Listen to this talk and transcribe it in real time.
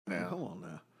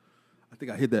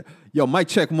think I hit that. Yo, mic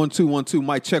check 1 2 1 2.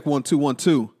 Mic check 1 2 1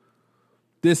 2.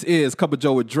 This is Cup of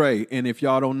Joe with Dre, and if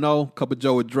y'all don't know, Cup of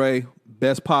Joe with Dre,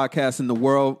 best podcast in the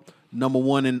world,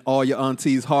 #1 in all your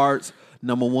aunties' hearts,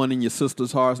 #1 in your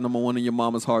sister's hearts, #1 in your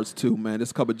mama's hearts too, man.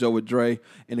 This Cup of Joe with Dre,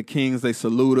 and the Kings, they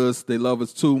salute us, they love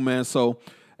us too, man. So,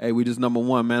 hey, we just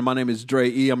 #1, man. My name is Dre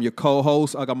E. I'm your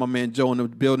co-host. I got my man Joe in the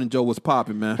building. Joe, what's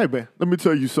popping, man? Hey, man, let me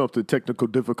tell you something. Technical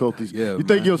difficulties. Yeah, you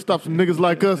think you'll stop some niggas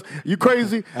like us? You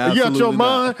crazy? You out your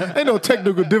mind? Ain't no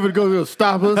technical difficulties that'll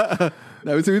stop us.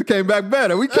 Now, we came back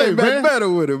better. We came back better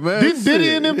with it, man. Didn't Diddy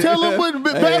and them tell him what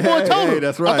Bad Boy told him? Hey,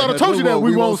 that's right. I thought I told you that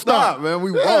we won't stop, man.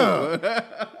 We won't.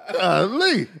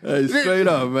 Lee. Hey, straight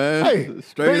up, man. Hey,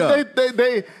 straight up.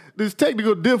 This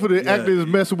technical difficulty actor is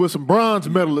messing with some bronze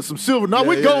medalists, some silver. No,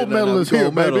 we gold medalists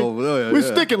here, baby. We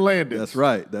sticking landing. That's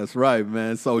right,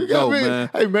 man. So dope,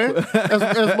 man. Hey, man,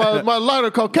 as my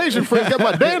lighter Caucasian friend got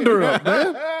my dander up,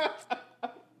 man.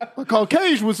 My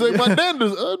Caucasian would say my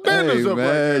dander's up man. right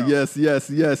now.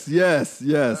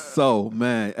 Yes. So,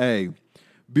 man, hey,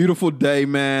 beautiful day,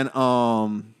 man.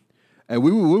 Hey,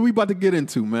 what we about to get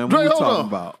into, man? What Dre, we hold talking on.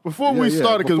 about? Before we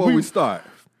start,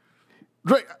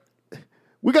 Dre,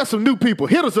 we got some new people.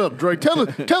 Hit us up, Dre. Tell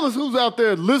us who's out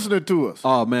there listening to us.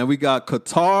 Oh, man, we got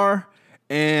Qatar.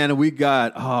 And we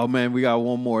got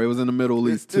one more. It was in the Middle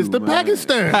East, too. It's the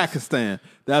Pakistan.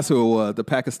 That's who it was, the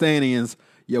Pakistanians.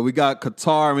 Yeah, we got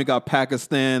Qatar and we got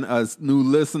Pakistan as new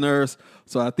listeners.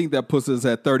 So I think that puts us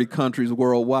at 30 countries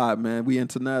worldwide, man. We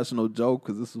international, Joe,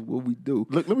 because this is what we do.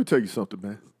 Look, let me tell you something,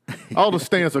 man. All the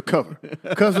stands are covered.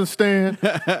 Cousin Stan,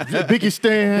 Biggie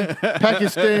Stan,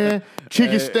 Pakistan,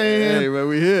 Cheeky Stan. Hey, man,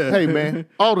 we here. Hey, man,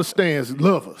 all the stands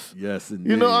love us. Yes, indeed.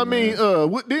 You know what I mean?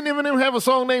 Didn't even them have a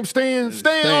song named Stan?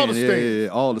 Stan, all the stands. Yeah,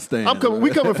 all the stands.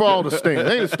 We coming for all the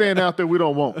stands. Ain't a stand out there we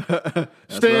don't want.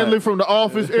 Stanley from The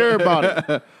Office,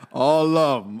 everybody. All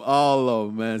of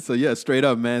them, man. So, yeah, straight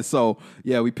up, man. So,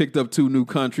 yeah, we picked up 2 new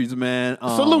countries, man.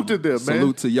 Salute to them, man.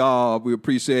 Salute to y'all. We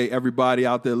appreciate everybody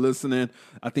out there listening.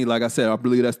 I think, like I said, I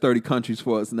believe that's 30 countries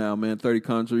for us now, man. 30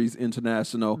 countries,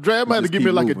 international. Dre, I might have to give me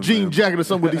like a jean jacket or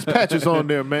something with these patches on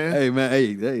there, man. Hey, man.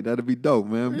 Hey, that'd be dope,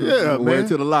 man. Yeah, Wear man. it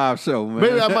to the live show, man.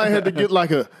 Maybe I might have to get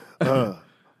like a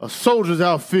soldier's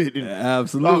outfit and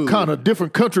absolutely all kind of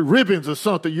different country ribbons or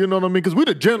something. You know what I mean? Because we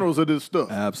the generals of this stuff.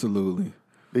 Absolutely.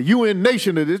 The UN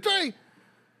nation of this. Dre.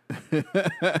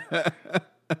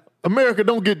 America,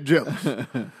 don't get jealous.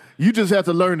 You just have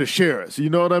to learn to share us. You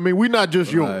know what I mean? We're not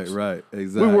just yours. Right.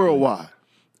 Exactly. We're worldwide.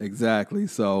 Exactly.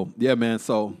 So, yeah, man.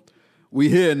 So, we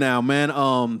here now, man.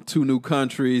 2 new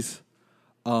countries.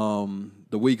 The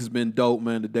week has been dope,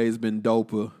 man. The day's been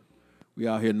doper. We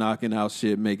out here knocking out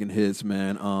shit, making hits,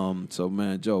 man. So,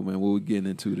 man, Joe, man, what we getting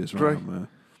into this Dre, round,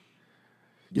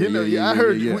 man? I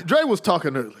heard Dre was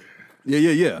talking earlier.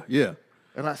 Yeah.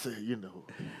 And I said,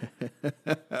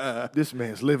 this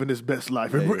man's living his best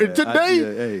life. And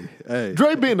today,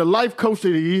 Dre being the life coach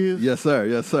that he is. Yes,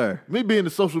 sir. Me being the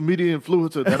social media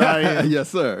influencer that I am. Yes,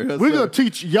 sir. We're going to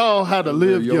teach y'all how to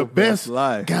live your best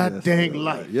life. God-dang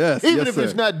life. Yes, Even if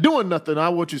it's not doing nothing, I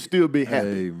want you to still be happy.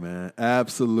 Hey, man.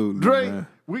 Absolutely, Dre, man.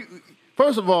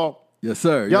 First of all, yes,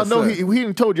 sir. Y'all know he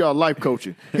done told y'all life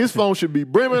coaching. His phone should be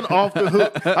brimming off the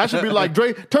hook. I should be like,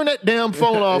 Dre, turn that damn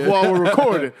phone off while we're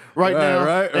recording right now.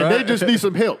 And they just need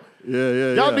some help.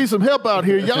 Y'all need some help out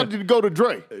here. Y'all need to go to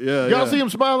Dre. Y'all see him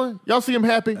smiling? Y'all see him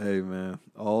happy? Hey, man.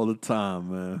 All the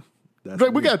time, man. Dre,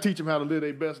 we got to teach him how to live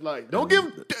their best life. Don't give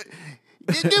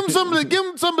him some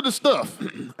of the stuff.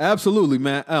 Absolutely,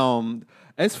 man.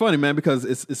 It's funny, man, because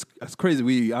it's crazy.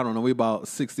 We about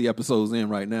 60 episodes in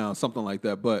right now, something like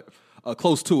that, but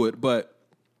close to it.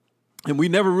 And we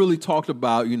never really talked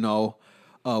about,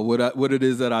 what it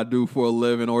is that I do for a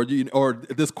living, or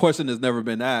this question has never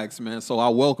been asked, man. So I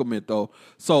welcome it though.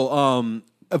 So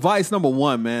advice number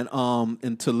 1, man,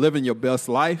 into living your best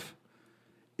life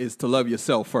is to love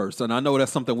yourself first. And I know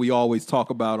that's something we always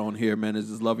talk about on here, man, is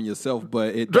just loving yourself.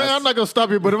 But Dre, I'm not gonna stop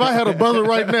you. But if I had a buzzer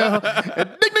right now,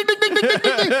 and ding ding ding ding ding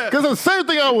ding ding, because the same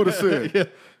thing I would have said. Yeah,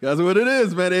 that's what it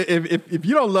is, man. If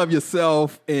you don't love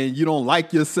yourself and you don't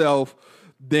like yourself,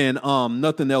 then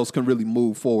nothing else can really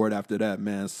move forward after that,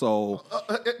 man. So,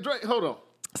 Dre, hold on.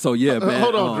 So yeah, man.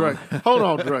 Hold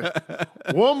on, Dre.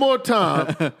 One more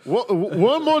time.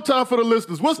 One more time for the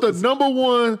listeners. What's the number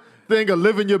 1 thing of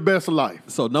living your best life?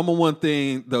 So the number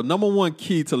 1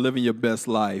 key to living your best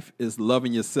life is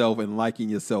loving yourself and liking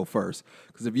yourself first.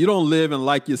 Because if you don't live and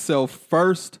like yourself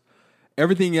first,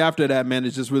 everything after that, man,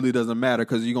 it just really doesn't matter,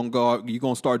 because you're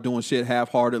gonna start doing shit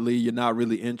half-heartedly. You're not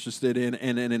really interested in,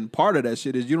 and part of that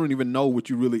shit is you don't even know what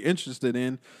you're really interested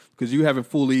in, because you haven't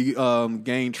fully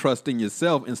gained trust in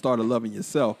yourself and started loving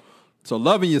yourself. So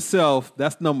loving yourself,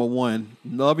 that's number one.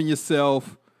 Loving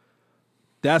yourself,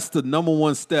 that's the number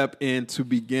one step into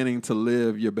beginning to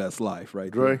live your best life,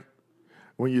 right? Dre,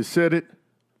 when you said it,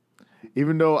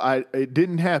 even though it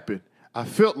didn't happen, I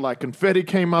felt like confetti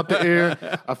came out the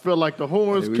air. I felt like the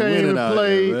horns came and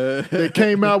played. Here, they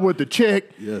came out with the check.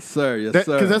 Yes, sir. Yes,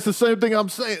 sir. Because that's the same thing I'm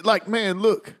saying. Like, man,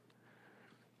 look,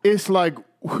 it's like,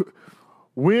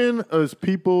 when is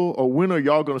people or when are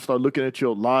y'all going to start looking at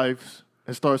your lives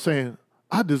and start saying,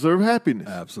 I deserve happiness?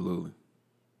 Absolutely.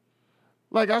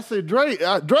 Like I said, Dre,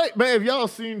 man, if y'all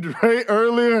seen Dre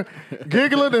earlier,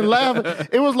 giggling and laughing,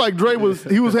 it was like Dre was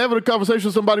having a conversation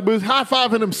with somebody, but he was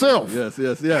high-fiving himself. Yes.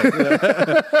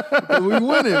 We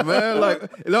winning, man.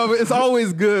 Like, it's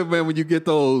always good, man, when you get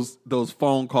those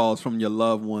phone calls from your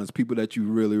loved ones, people that you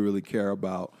really, really care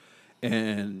about,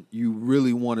 and you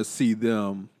really want to see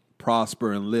them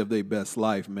prosper and live their best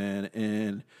life, man.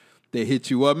 And they hit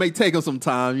you up. It may take them some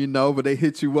time, but they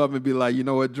hit you up and be like, you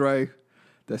know what, Dre?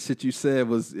 That shit you said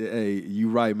was, hey, you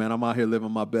right, man. I'm out here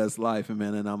living my best life, and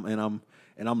man, and I'm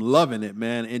loving it,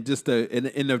 man. And just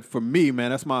for me,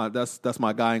 man, that's my guy.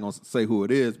 I ain't gonna say who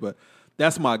it is, but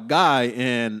that's my guy,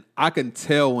 and I can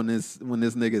tell when this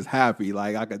nigga is happy.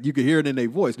 Like you can hear it in their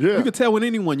voice. Yeah. You can tell when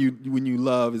anyone when you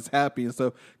love is happy and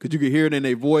stuff, because you can hear it in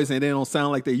their voice, and they don't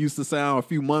sound like they used to sound a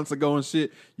few months ago and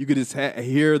shit. You could just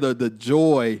hear the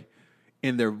joy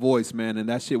in their voice, man, and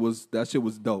that shit was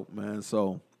dope, man.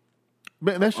 So.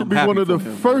 Man, that should be one of the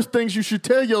first things you should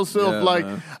tell yourself,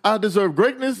 man. I deserve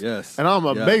greatness, and I'm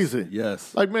amazing.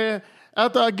 Yes. Like, man,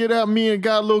 after I get out, me and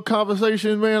got a little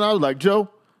conversation, man, I was like, Joe,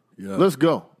 let's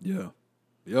go. Yeah.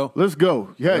 Let's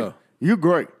go. Hey, you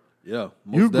great. Yeah.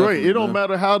 You great. It don't man.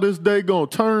 matter how this day gonna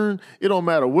turn. It don't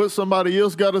matter what somebody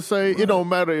else got to say. Right. It don't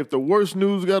matter if the worst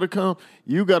news got to come.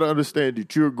 You got to understand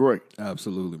that you're great.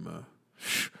 Absolutely, man.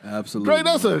 Absolutely. Great,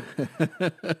 that's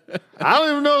I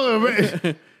don't even know,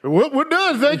 man. We're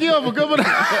done. Thank you for coming.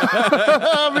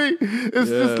 I mean, it's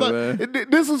just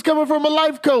like this is coming from a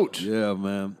life coach. Yeah,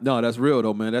 man. No, that's real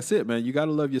though, man. That's it, man. You got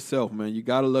to love yourself, man. You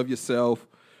got to love yourself.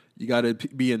 You got to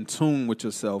be in tune with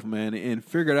yourself, man, and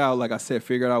figure it out. Like I said,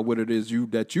 figure out what it is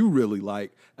that you really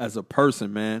like as a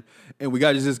person, man. And we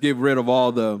got to just get rid of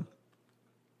all the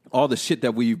shit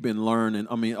that we've been learning.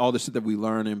 I mean, all the shit that we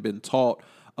learned and been taught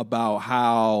about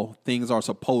how things are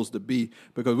supposed to be,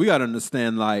 because we got to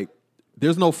understand, like,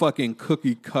 there's no fucking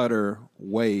cookie cutter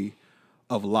way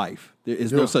of life. There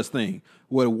is no such thing.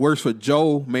 What works for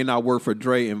Joe may not work for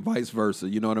Dre, and vice versa.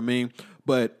 You know what I mean?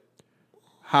 But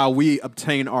how we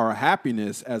obtain our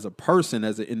happiness as a person,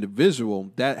 as an individual,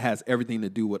 that has everything to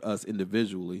do with us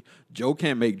individually. Joe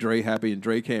can't make Dre happy, and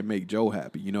Dre can't make Joe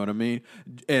happy. You know what I mean?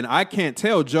 And I can't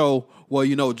tell Joe, well,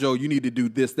 Joe, you need to do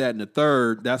this, that, and the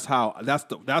third. That's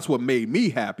what made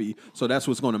me happy, so that's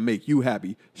what's going to make you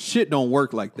happy. Shit don't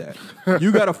work like that.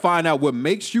 You got to find out what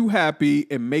makes you happy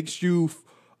and makes you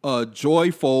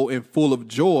joyful and full of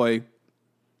joy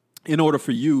in order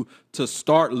for you to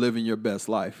start living your best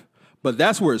life. But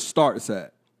that's where it starts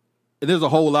at. And there's a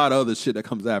whole lot of other shit that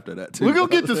comes after that, too. We're going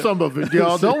to get to some of it,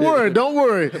 y'all. Don't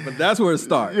worry. But that's where it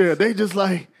starts. Yeah, they just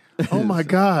like, oh, my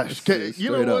gosh.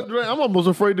 You know what, Dre? I'm almost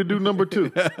afraid to do number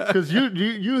 2. Because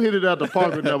you hit it out the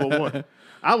park with number 1.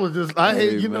 I was just,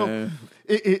 the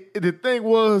thing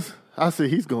was, I said,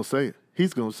 he's going to say it.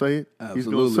 He's going to say it. Absolutely,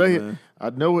 he's going to say it.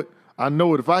 I know it.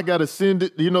 If I got to send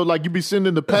it, like you be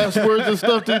sending the passwords and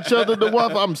stuff to each other, the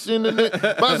Wi-Fi, I'm sending it.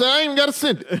 But I said, I ain't even got to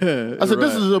send it. I said,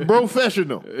 this is a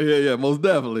professional. Yeah, most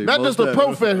definitely. Not just a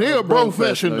professional, he a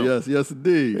professional. Yes,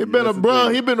 indeed. He been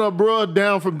a bro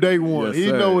down from day one.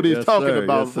 He know what he's talking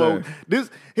about, folks.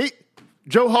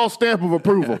 Joe Hall stamp of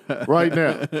approval right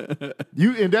now.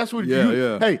 And that's what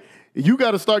hey, you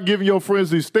got to start giving your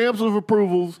friends these stamps of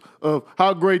approvals of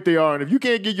how great they are. And if you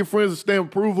can't get your friends a stamp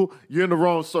approval, you're in the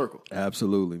wrong circle.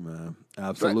 Absolutely, man.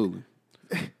 Absolutely.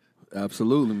 Right?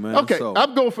 Absolutely, man. Okay,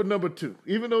 I'm going for number 2.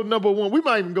 Even though number 1, we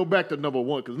might even go back to number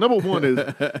 1 because number 1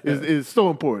 is so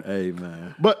important. Hey,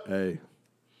 man. But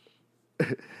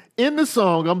in the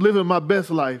song, I'm living my best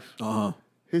life.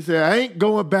 He said, I ain't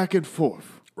going back and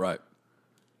forth. Right.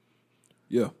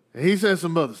 Yeah. He said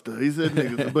some other stuff. He said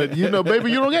niggas. But, maybe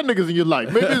you don't got niggas in your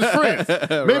life. Maybe it's friends.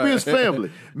 Maybe it's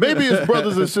family. Maybe it's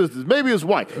brothers and sisters. Maybe it's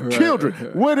wife, children,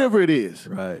 whatever it is.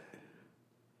 Right.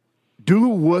 Do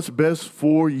what's best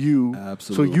for you.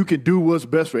 Absolutely. So you can do what's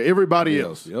best for everybody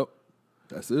else. Yep.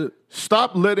 That's it.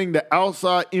 Stop letting the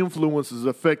outside influences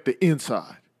affect the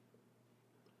inside.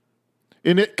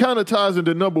 And it kind of ties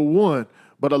into number 1.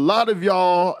 But a lot of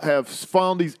y'all have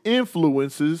found these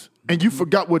influences and you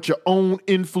forgot what your own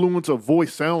influence or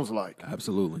voice sounds like.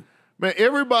 Absolutely. Man,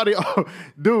 everybody,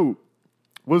 dude,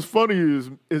 what's funny is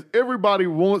everybody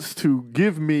wants to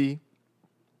give me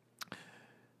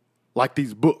like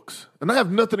these books. And I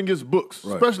have nothing against books,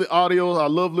 especially audio. I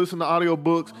love listening to audio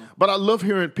books, but I love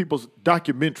hearing people's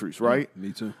documentaries, right?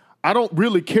 Me too. I don't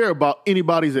really care about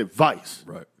anybody's advice.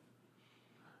 Right.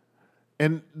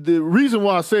 And the reason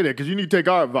why I say that, because you need to take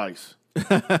our advice.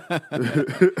 Yeah,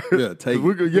 take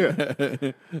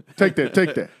it. Take that.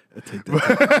 Take that.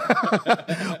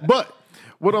 But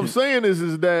what I'm saying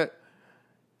is that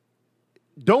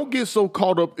don't get so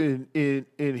caught up in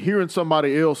hearing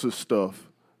somebody else's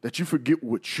stuff that you forget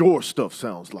what your stuff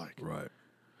sounds like. Right.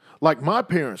 Like my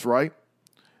parents, right?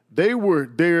 They were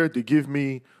there to give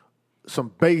me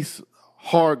some base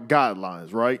hard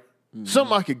guidelines, right? Mm-hmm.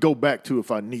 Something I could go back to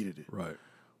if I needed it. Right.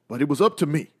 But it was up to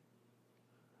me.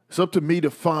 It's up to me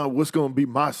to find what's going to be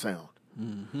my sound.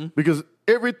 Mm-hmm. Because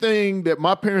everything that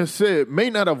my parents said may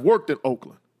not have worked in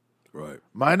Oakland. Right.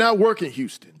 Might not work in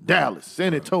Houston, Dallas,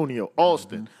 San Antonio,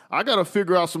 Austin. Mm-hmm. I got to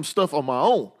figure out some stuff on my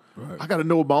own. Right. I got to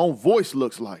know what my own voice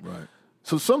looks like. Right.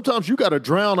 So sometimes you got to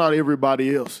drown out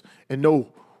everybody else and know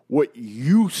what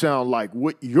you sound like,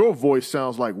 what your voice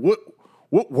sounds like, what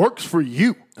works for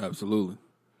you. Absolutely.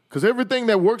 Because everything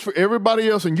that works for everybody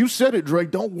else, and you said it,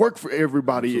 Drake, don't work for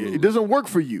everybody. Absolutely. It doesn't work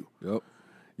for you. Yep.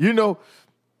 You know,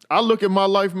 I look at my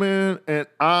life, man, and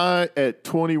I, at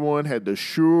 21, had the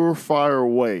surefire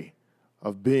way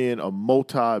of being a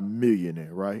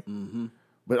multi-millionaire, right? Mm-hmm.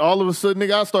 But all of a sudden,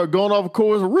 nigga, I start going off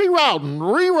course, rerouting.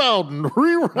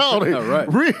 Yeah, right.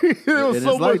 It was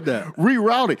so much like that.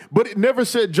 Rerouting. But it never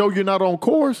said, Joe, you're not on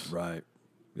course. Right.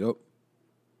 Yep.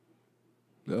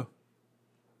 Yeah.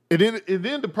 And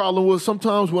then the problem was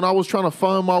sometimes when I was trying to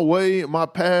find my way, my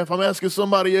path, I'm asking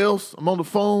somebody else, I'm on the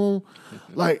phone,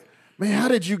 like, man, how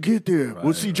did you get there? Right,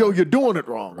 well, see, Joe, you're doing it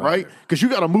wrong, right? Because you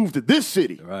got to move to this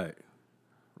city. Right.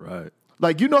 Right.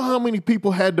 Like, you know how many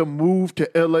people had to move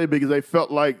to L.A. because they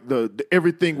felt like the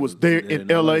everything was there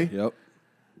in L.A.? Yep.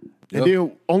 And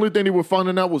then only thing they were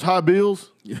finding out was high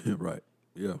bills. Yeah, right.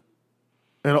 Yeah.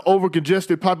 And an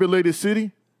over-congested, populated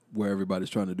city. Where everybody's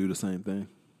trying to do the same thing.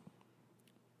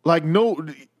 Like,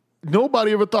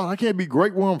 nobody ever thought, I can't be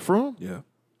great where I'm from. Yeah.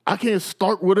 I can't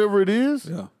start whatever it is.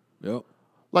 Yeah. Yep.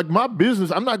 Like, my business,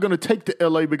 I'm not going to take to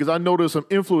L.A. because I know there's some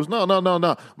influence. No.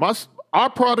 Our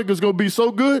product is going to be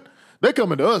so good, they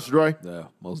coming to us, right? Yeah,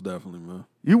 most definitely, man.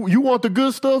 You want the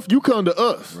good stuff, you come to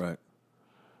us. Right.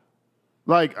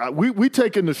 Like, we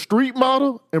taking the street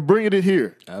model and bringing it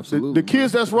here. Absolutely. The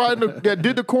kids that's that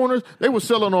did the corners, they were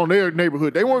selling on their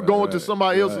neighborhood. They weren't going to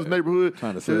somebody else's neighborhood.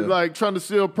 Trying to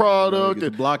sell product.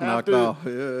 Get the block knocked off.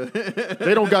 Yeah.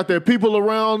 They don't got their people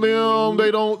around them.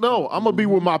 They don't know. I'm going to be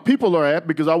where my people are at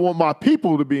because I want my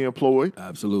people to be employed.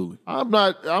 Absolutely. I'm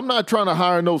not trying to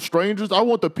hire no strangers. I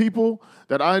want the people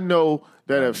that I know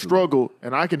that have struggled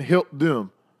and I can help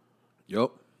them.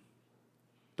 Yep.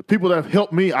 The people that have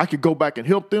helped me, I could go back and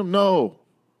help them? No.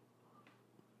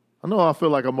 I know I feel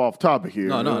like I'm off topic here.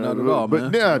 No, not at all,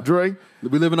 man. But yeah, Dre.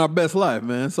 We living our best life,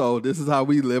 man. So this is how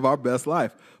we live our best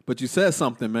life. But you said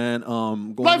something, man.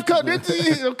 Life cut.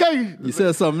 Okay. You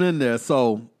said something in there.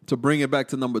 So to bring it back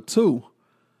to number 2,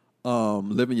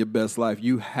 living your best life,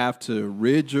 you have to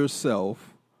rid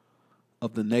yourself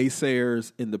of the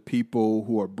naysayers and the people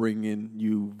who are bringing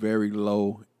you very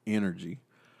low energy.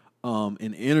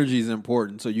 And energy is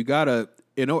important. So you gotta,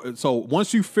 so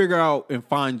once you figure out and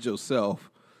find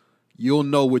yourself, you'll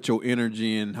know what your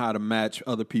energy and how to match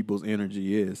other people's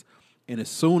energy is. And as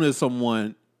soon as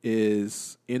someone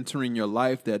is entering your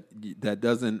life that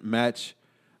doesn't match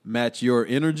your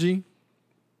energy,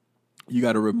 you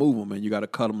got to remove them, man. You got to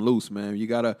cut them loose, man. You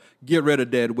got to get rid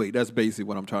of dead weight. That's basically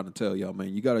what I'm trying to tell y'all,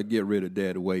 man. You got to get rid of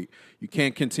dead weight. You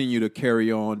can't continue to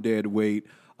carry on dead weight.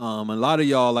 A lot of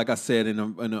y'all, like I said in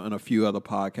a few other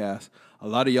podcasts, a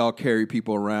lot of y'all carry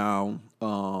people around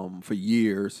for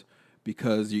years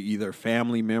because you're either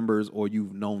family members or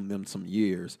you've known them some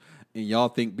years. And y'all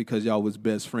think because y'all was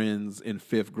best friends in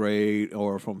 5th grade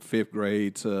or from 5th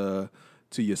grade to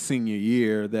your senior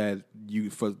year that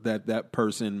that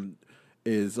person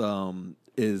is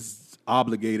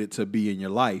obligated to be in your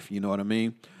life. You know what I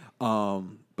mean?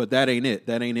 But that ain't it.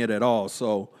 That ain't it at all.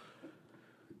 So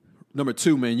number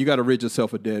 2, man, you got to rid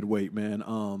yourself of dead weight, man.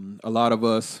 A lot of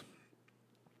us,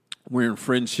 we're in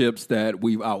friendships that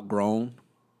we've outgrown.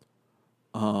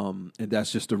 And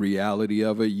that's just the reality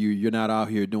of it. You're not out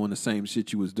here doing the same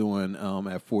shit you was doing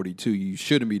at 42. You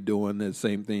shouldn't be doing the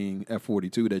same thing at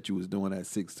 42 that you was doing at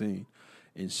 16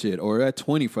 and shit, or at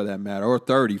 20 for that matter, or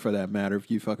 30 for that matter. If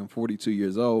you fucking 42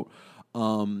 years old,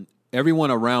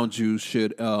 everyone around you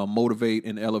should motivate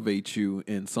and elevate you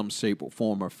in some shape or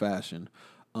form or fashion.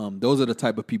 Those are the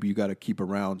type of people you got to keep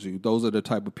around you. Those are the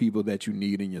type of people that you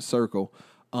need in your circle.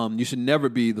 You should never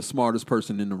be the smartest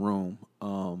person in the room.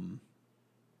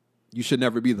 You should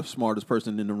never be the smartest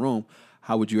person in the room.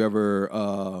 How would you ever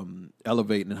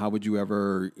elevate, and how would you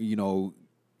ever,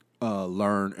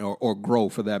 learn or grow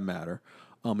for that matter,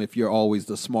 if you're always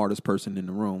the smartest person in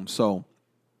the room? So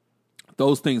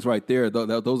those things right there,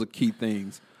 those are key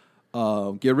things.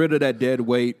 Get rid of that dead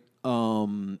weight.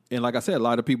 And like I said, a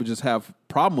lot of people just have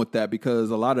problem with that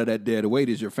because a lot of that dead weight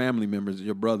is your family members,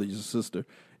 your brother, your sister,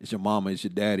 it's your mama, it's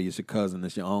your daddy, it's your cousin,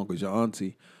 it's your uncle, it's your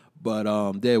auntie. But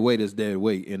dead weight is dead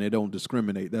weight, and they don't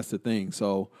discriminate. That's the thing.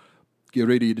 So get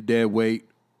rid of the dead weight,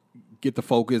 get the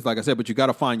focus, like I said, but you got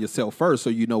to find yourself first so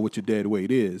you know what your dead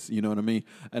weight is. You know what I mean?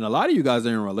 And a lot of you guys are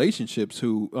in relationships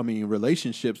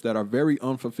that are very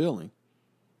unfulfilling,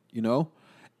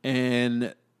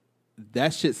 and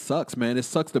that shit sucks, man. It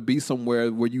sucks to be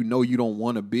somewhere where you don't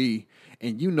want to be,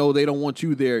 and they don't want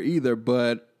you there either,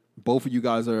 but both of you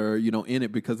guys are, in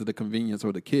it because of the convenience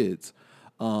or the kids.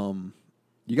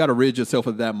 You got to rid yourself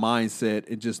of that mindset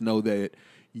and just know that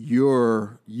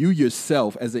you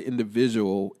yourself as an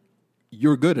individual,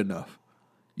 you're good enough.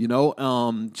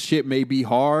 Shit may be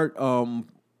hard.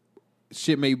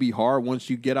 Shit may be hard once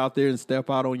you get out there and step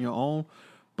out on your own.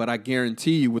 But I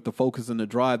guarantee you, with the focus and the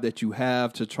drive that you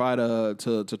have to try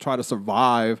to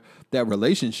survive that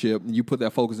relationship, and you put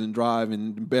that focus and drive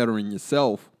and bettering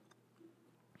yourself,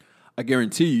 I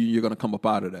guarantee you're going to come up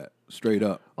out of that straight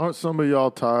up. Aren't some of y'all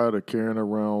tired of carrying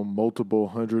around multiple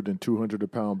 100 and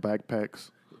 200-pound backpacks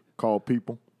called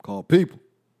people?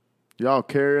 Y'all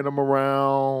carrying them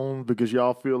around because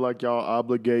y'all feel like y'all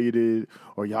obligated,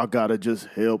 or y'all got to just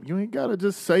help. You ain't got to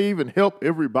just save and help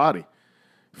everybody.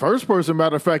 First person,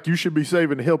 matter of fact, you should be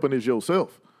saving and helping is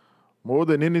yourself more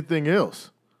than anything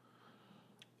else.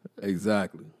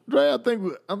 Exactly. Dre, I think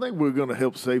we're gonna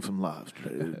help save some lives,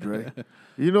 Dre.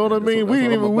 You know what I mean? We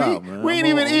ain't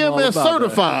even EMS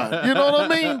certified. That. You know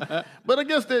what I mean? But I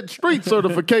guess that street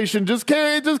certification just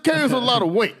carries a lot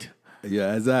of weight.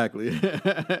 Yeah, exactly.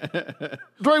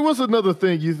 Dre, what's another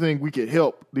thing you think we could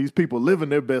help these people living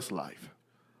their best life?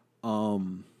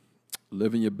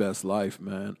 Living your best life,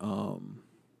 man.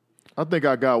 I think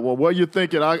I got one. What you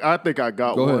thinking? I think I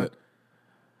got Go one. Ahead.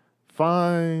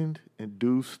 Find and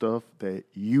do stuff that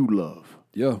you love.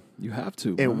 Yeah, you have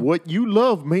to. And what you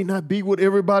love may not be what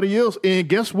everybody else. And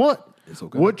guess what? It's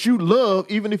okay. What you love,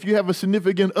 even if you have a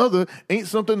significant other, ain't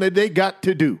something that they got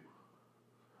to do.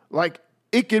 Like,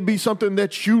 it could be something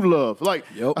that you love. Like,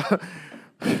 yep.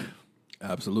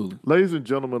 Absolutely. Ladies and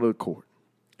gentlemen of the court,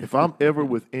 if I'm ever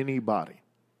with anybody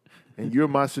and you're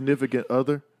my significant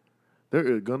other,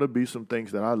 there are going to be some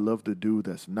things that I love to do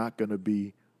that's not going to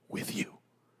be with you.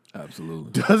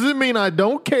 Absolutely. Doesn't mean I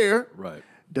don't care. Right.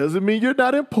 Doesn't mean you're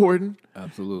not important.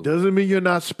 Absolutely. Doesn't mean you're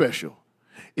not special.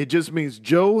 It just means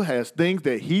Joe has things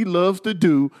that he loves to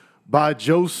do by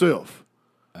Joeself.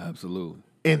 Absolutely.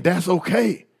 And that's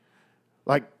okay.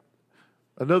 Like,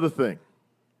 another thing.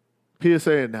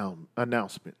 PSA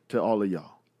announcement to all of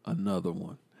y'all. Another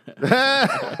one.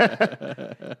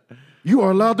 You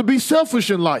are allowed to be selfish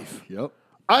in life. Yep.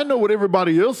 I know what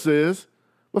everybody else says,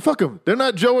 but fuck them. They're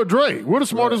not Joe or Dre. We're the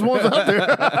smartest ones out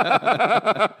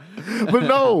there. But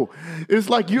no, it's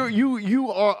like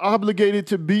you are obligated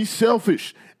to be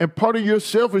selfish. And part of your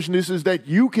selfishness is that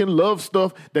you can love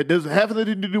stuff that doesn't have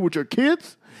anything to do with your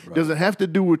kids, doesn't have to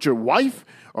do with your wife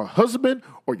or husband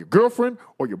or your girlfriend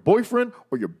or your boyfriend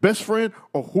or your best friend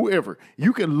or whoever.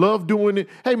 You can love doing it.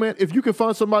 Hey, man, if you can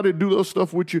find somebody to do those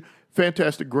stuff with you,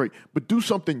 fantastic, great. But do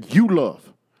something you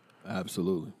love.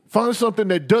 Absolutely. Find something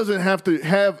that doesn't have to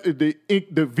have the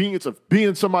inconvenience of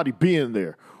somebody being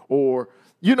there. Or,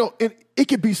 and it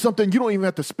could be something you don't even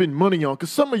have to spend money on.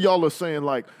 Because some of y'all are saying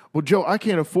like, well, Joe, I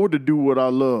can't afford to do what I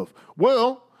love.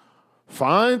 Well,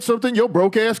 find something your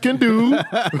broke ass can do. Yeah,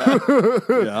 I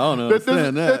don't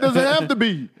understand that doesn't have to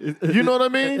be. You know what I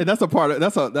mean? And that's a part of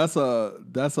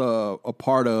that's a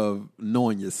part of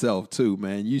knowing yourself too,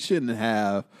 man. You shouldn't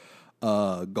have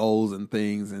goals and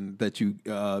things and that you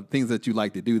things that you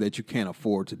like to do that you can't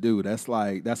afford to do.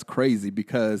 That's crazy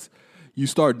because you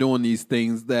start doing these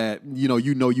things that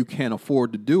you can't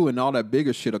afford to do, and all that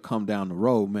bigger shit'll come down the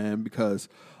road, man. Because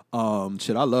I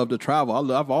love to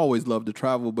travel. I've always loved to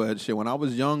travel, but when I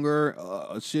was younger,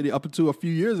 up until a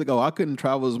few years ago, I couldn't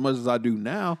travel as much as I do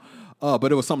now.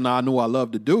 But it was something I knew I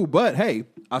loved to do. But hey,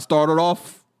 I started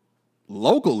off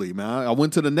locally, man. I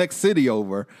went to the next city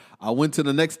over. I went to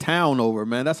the next town over,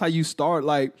 man. That's how you start.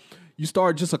 Like, you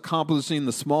start just accomplishing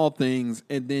the small things,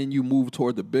 and then you move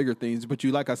toward the bigger things. But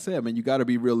you, like I said, man, you got to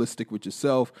be realistic with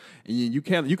yourself, and you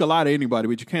can lie to anybody,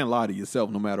 but you can't lie to yourself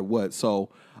no matter what. So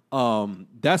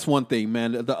that's one thing,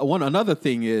 man. Another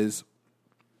thing is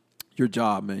your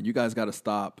job, man. You guys got to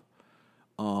stop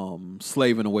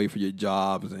slaving away for your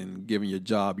jobs and giving your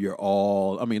job your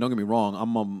all. I mean, don't get me wrong.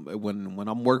 When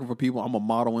I'm working for people, I'm a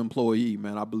model employee,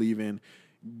 man. I believe in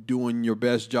doing your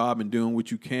best job and doing what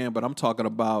you can, but I'm talking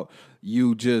about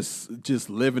you just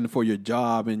living for your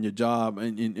job and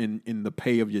in the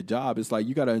pay of your job. It's like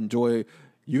you gotta enjoy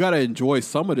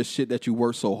some of the shit that you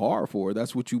work so hard for.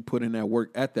 That's what you put in that work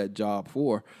at that job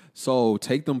for. So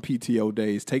take them PTO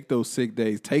days, take those sick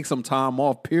days, take some time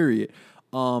off, period.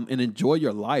 And enjoy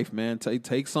your life, man.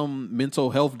 Take some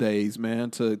mental health days,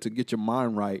 man, to get your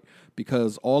mind right,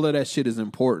 because all of that shit is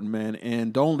important, man.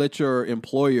 And don't let your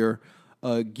employer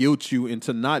guilt you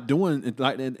into not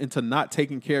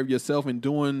taking care of yourself and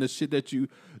doing the shit that you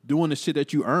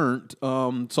earned.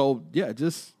 So yeah,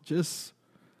 just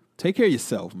take care of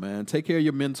yourself, man. Take care of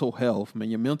your mental health, man.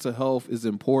 Your mental health is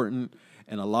important.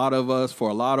 And for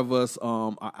a lot of us,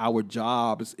 our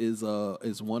jobs is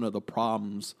one of the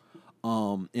problems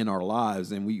in our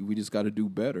lives, and we just got to do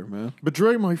better, man. But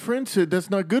Dre, my friend said that's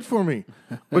not good for me.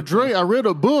 But Dre, I read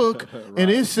a book right. And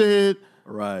it said,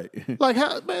 right, like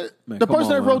how man the person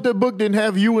that wrote that book didn't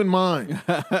have you in mind.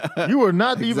 You were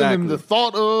not even in the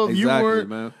thought of. You weren't.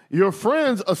 Man. Your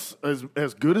friends,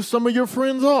 as good as some of your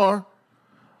friends are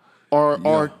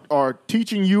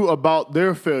teaching you about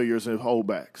their failures and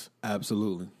holdbacks.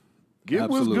 Absolutely, get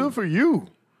what's good for you.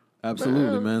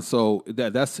 Absolutely, man. So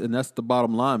that's the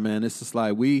bottom line, man. It's just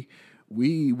like we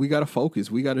gotta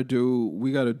focus. We gotta do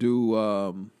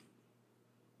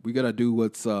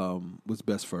what's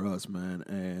best for us, man.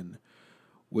 And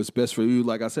what's best for you,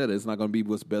 like I said, it's not gonna be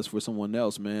what's best for someone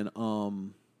else, man.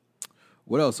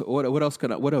 What else? What advice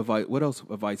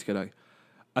could I?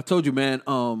 I told you, man.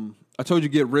 I told you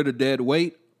get rid of dead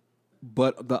weight,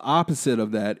 but the opposite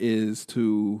of that is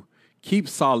to keep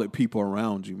solid people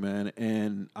around you, man.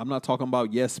 And I'm not talking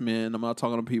about yes men. I'm not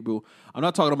talking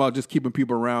about just keeping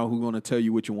people around who are going to tell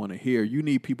you what you want to hear. You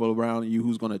need people around you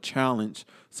who's going to challenge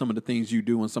some of the things you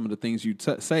do and some of the things you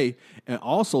say, and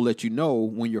also let you know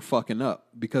when you're fucking up,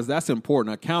 because that's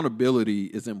important. Accountability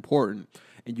is important,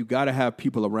 and you got to have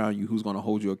people around you who's going to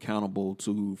hold you accountable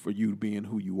for you being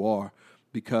who you are,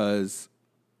 because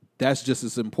that's just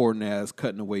as important as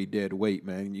cutting away dead weight,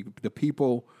 man.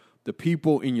 The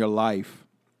people in your life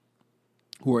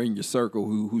who are in your circle,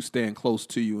 who stand close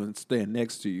to you and stand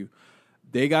next to you,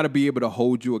 they got to be able to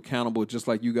hold you accountable just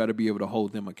like you got to be able to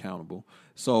hold them accountable.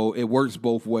 So it works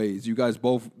both ways. You guys,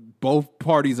 both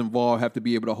parties involved have to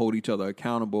be able to hold each other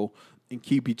accountable and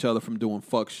keep each other from doing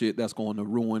fuck shit that's going to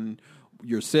ruin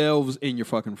yourselves and your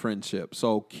fucking friendship.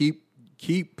 So keep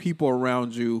people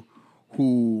around you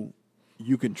who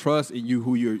you can trust, and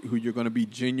who you're going to be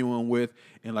genuine with,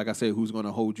 and like I said, who's going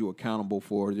to hold you accountable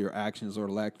for your actions or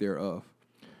lack thereof.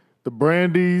 The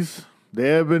Brandies, the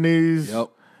Ebonies, yep,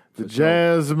 the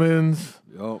Jasmines,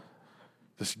 yep,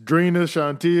 the Drina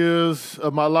Shantias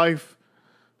of my life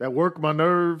that work my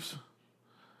nerves.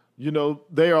 You know,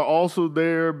 they are also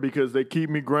there because they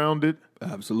keep me grounded.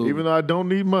 Absolutely. Even though I don't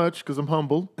need much because I'm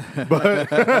humble. But,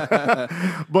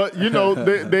 but you know,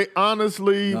 they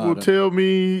honestly will tell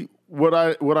me what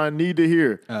I need to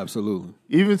hear. Absolutely.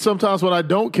 Even sometimes when I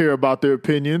don't care about their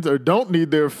opinions or don't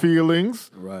need their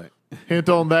feelings. Right. Hint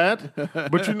on that.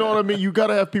 But you know what I mean? You got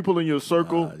to have people in your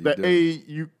circle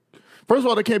first of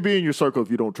all, they can't be in your circle if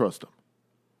you don't trust them.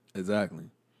 Exactly.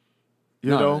 You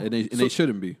know? And they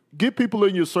shouldn't be. Get people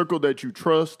in your circle that you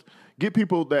trust. Get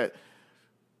people that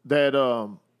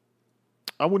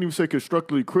I wouldn't even say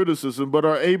constructively criticism, but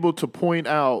are able to point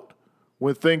out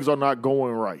when things are not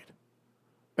going right.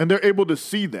 And they're able to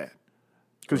see that.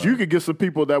 Because you could get some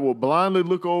people that will blindly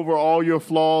look over all your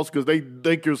flaws because they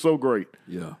think you're so great.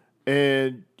 Yeah.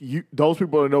 And those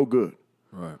people are no good.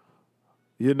 Right.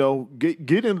 You know,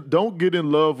 don't get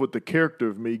in love with the character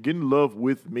of me. Get in love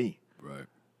with me. Right.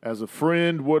 As a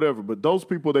friend, whatever. But those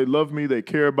people, they love me. They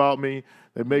care about me.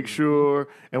 They make sure.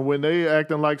 And when they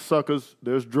acting like suckers,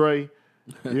 there's Dre.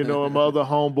 You know, and my other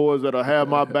homeboys that'll have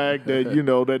my back that, you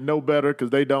know, that know better because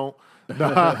they don't.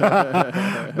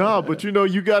 No, but you know,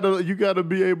 you gotta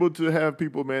be able to have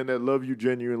people, man, that love you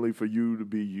genuinely for you to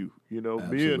be you. You know,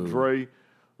 Absolutely. Me and Dre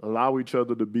allow each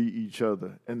other to be each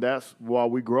other, and that's why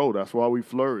we grow. That's why we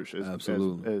flourish. As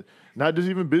not just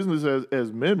even business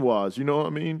as men wise. You know what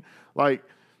I mean? Like,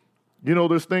 You know,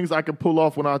 there's things I can pull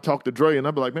off when I talk to Dre, and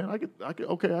I'll be like, man, I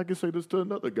can say this to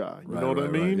another guy. You know what I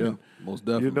mean? Right, yeah, most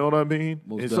definitely. You know what I mean?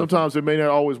 Most and definitely. Sometimes it may not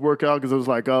always work out because it was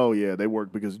like, oh, yeah, they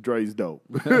work because Dre's dope.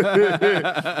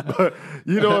 But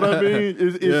you know what I mean?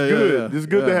 It's good. It's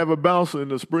good to have a bouncer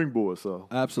and a springboard. So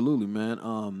absolutely,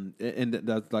 man. And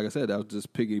that's, like I said, that was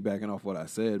just piggybacking off what I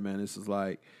said, man. This is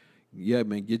like, yeah,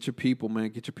 man, get your people, man.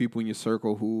 Get your people in your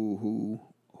circle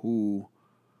who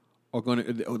are going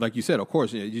to, like you said, of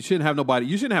course, you shouldn't have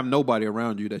nobody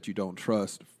around you that you don't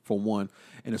trust, for one.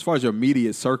 And as far as your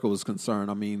immediate circle is concerned,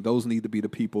 I mean, those need to be the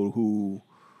people who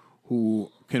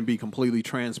can be completely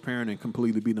transparent and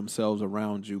completely be themselves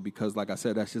around you, because, like I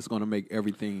said, that's just going to make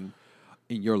everything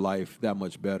in your life that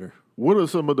much better. What are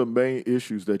some of the main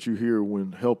issues that you hear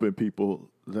when helping people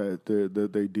that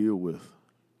they deal with?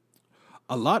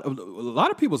 A lot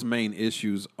of people's main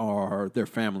issues are their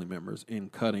family members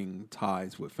and cutting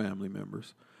ties with family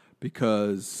members,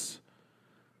 because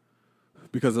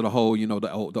of the whole,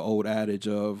 the old adage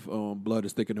of blood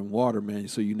is thicker than water, man.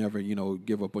 So you never,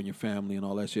 give up on your family and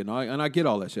all that shit. And I get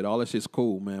all that shit. All that shit's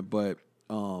cool, man. But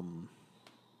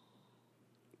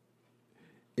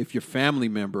if your family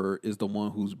member is the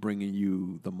one who's bringing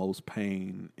you the most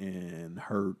pain and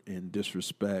hurt and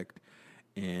disrespect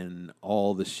and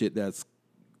all the shit that's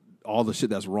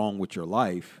wrong with your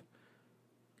life,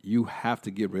 you have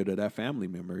to get rid of that family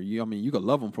member. You can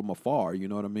love them from afar, you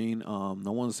know what I mean?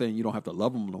 No one's saying you don't have to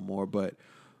love them no more, but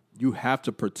you have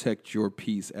to protect your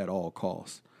peace at all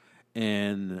costs.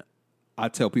 And I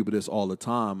tell people this all the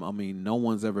time. I mean, no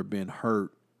one's ever been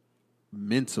hurt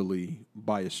mentally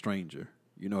by a stranger.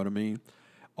 You know what I mean?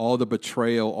 All the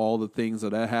betrayal, all the things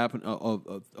that happen,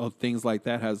 of things like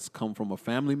that has come from a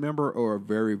family member or a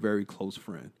very, very close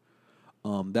friend.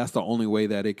 That's the only way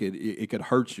that it could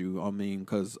hurt you. I mean,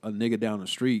 because a nigga down the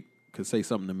street could say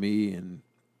something to me and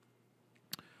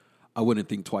I wouldn't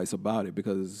think twice about it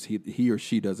because he or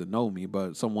she doesn't know me.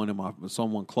 But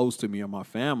someone close to me or my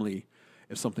family,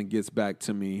 if something gets back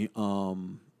to me,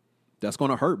 that's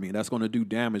going to hurt me. That's going to do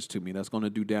damage to me. That's going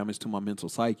to do damage to my mental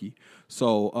psyche.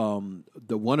 So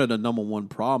one of the number one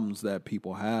problems that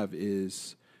people have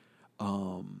is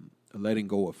letting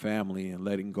go of family and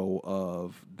letting go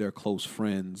of their close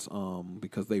friends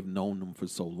because they've known them for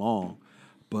so long.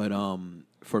 But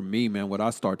for me, man, what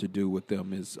I start to do with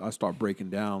them is I start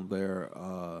breaking down the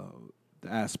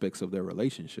aspects of their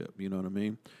relationship. You know what I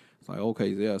mean? It's like, okay,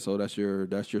 yeah, so that's your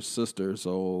sister.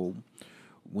 So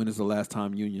when is the last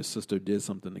time you and your sister did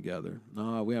something together?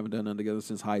 No, we haven't done nothing together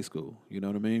since high school. You know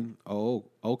what I mean? Oh,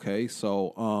 okay.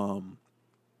 So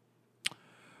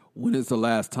when is the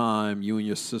last time you and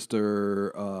your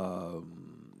sister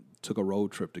took a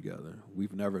road trip together?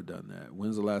 We've never done that.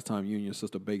 When's the last time you and your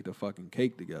sister baked a fucking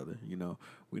cake together?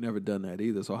 We never done that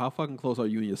either. So how fucking close are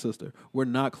you and your sister? We're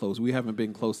not close. We haven't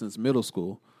been close since middle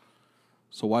school.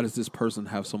 So why does this person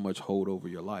have so much hold over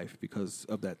your life? Because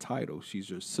of that title. She's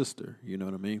your sister. You know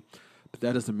what I mean? But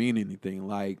that doesn't mean anything.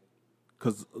 Like,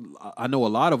 because I know a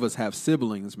lot of us have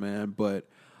siblings, man, but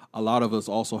a lot of us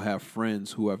also have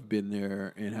friends who have been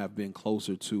there and have been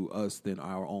closer to us than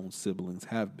our own siblings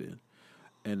have been.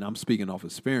 And I'm speaking off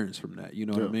experience from that. You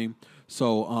know what I mean?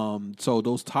 So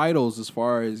those titles, as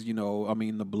far as,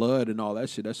 the blood and all that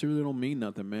shit really don't mean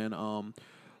nothing, man.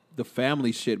 The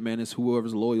family shit, man, is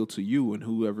whoever's loyal to you and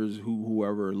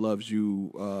whoever loves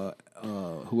you,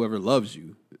 whoever loves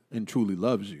you and truly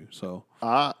loves you. So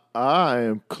I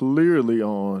am clearly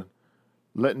on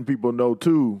letting people know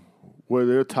too where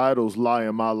their titles lie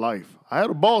in my life. I had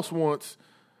a boss once,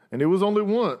 and it was only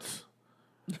once,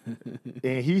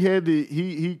 and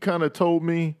he kind of told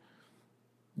me,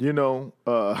 he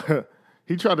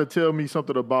tried to tell me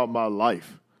something about my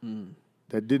life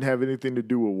that didn't have anything to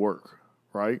do with work.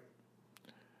 Right?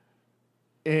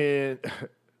 And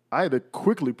I had to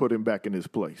quickly put him back in his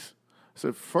place. I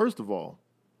said, first of all,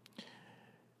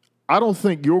 I don't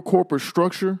think your corporate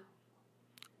structure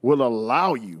will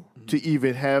allow you to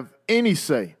even have any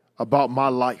say about my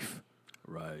life.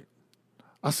 Right.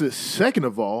 I said, second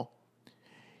of all,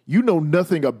 you know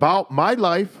nothing about my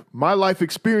life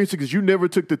experience because you never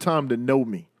took the time to know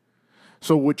me.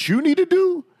 So what you need to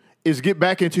do is get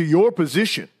back into your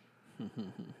position.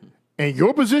 And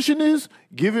your position is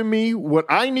giving me what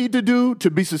I need to do to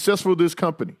be successful in this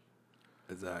company.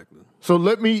 Exactly. So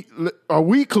are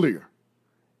we clear?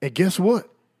 And guess what?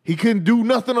 He couldn't do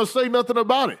nothing or say nothing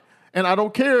about it. And I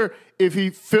don't care if he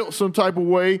felt some type of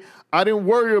way. I didn't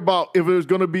worry about if there was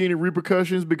going to be any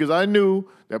repercussions because I knew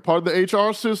that part of the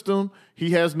HR system,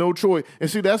 he has no choice. And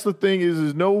see, that's the thing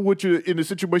is know what you're in the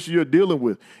situation you're dealing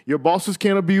with. Your bosses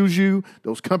can't abuse you.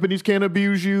 Those companies can't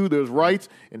abuse you. There's rights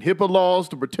and HIPAA laws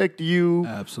to protect you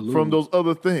from those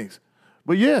other things.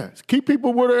 But yeah, keep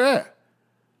people where they're at.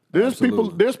 There's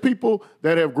people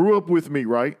that have grew up with me,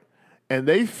 right? And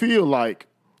they feel like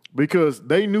because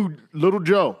they knew little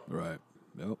Joe. Right.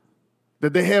 Yep.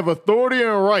 That they have authority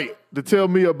and right to tell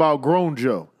me about grown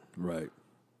Joe. Right.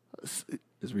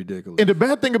 It's ridiculous. And the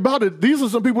bad thing about it, these are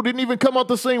some people who didn't even come out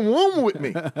the same womb with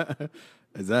me.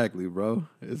 Exactly, bro.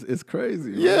 It's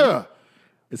crazy. Yeah. Right?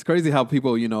 It's crazy how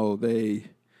people,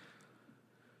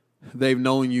 they've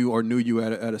known you or knew you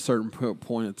at a certain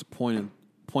point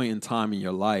in time in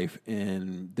your life,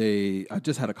 and I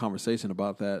just had a conversation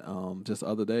about that just the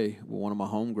other day with one of my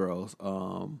homegirls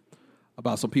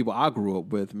about some people I grew up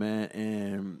with, man,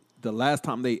 and the last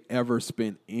time they ever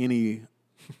spent any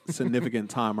significant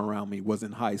time around me was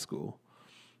in high school.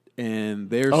 And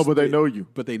but they know you.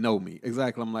 But they know me.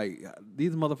 Exactly. I'm like,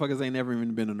 these motherfuckers ain't never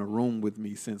even been in a room with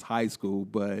me since high school,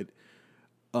 but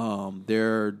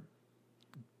they're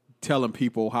telling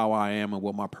people how I am and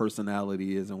what my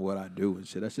personality is and what I do and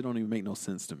shit. That shit don't even make no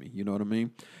sense to me. You know what I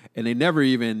mean? And they never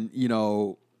even,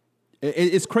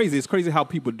 it's crazy. It's crazy how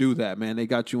people do that, man. They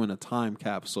got you in a time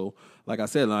capsule. Like I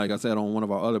said on one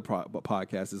of our other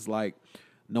podcasts, it's like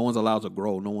no one's allowed to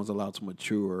grow. No one's allowed to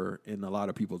mature in a lot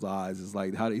of people's eyes. It's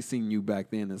like how they seen you back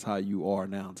then is how you are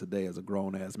now today as a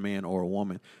grown-ass man or a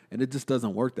woman. And it just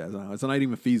doesn't work that way. It's not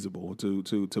even feasible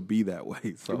to be that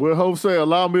way. So, well, Hope say,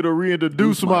 allow me to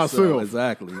reintroduce myself.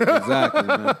 Exactly,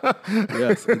 man.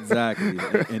 Yes, exactly.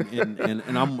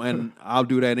 And I'll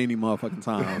do that any motherfucking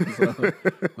time. So,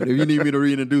 but if you need me to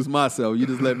reintroduce myself, you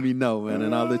just let me know, man,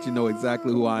 and I'll let you know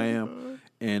exactly who I am.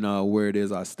 And where it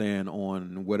is I stand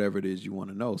on whatever it is you want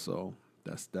to know. So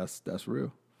that's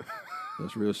real.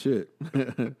 That's real shit.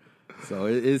 So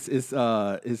it's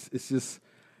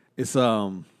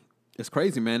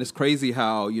crazy, man. It's crazy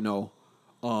how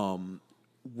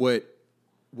what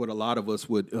a lot of us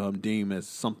would deem as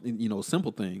something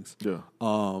simple things. Yeah.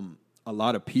 A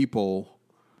lot of people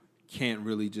can't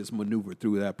really just maneuver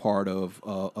through that part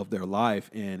of their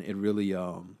life, and it really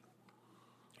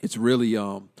it's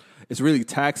really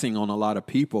taxing on a lot of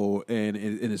people, and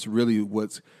it's really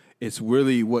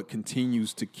what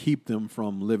continues to keep them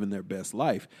from living their best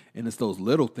life. And it's those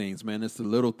little things, man. It's the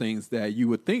little things that you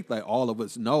would think like all of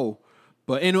us know,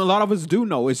 and a lot of us do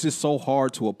know. It's just so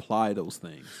hard to apply those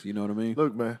things. You know what I mean?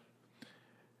 Look, man,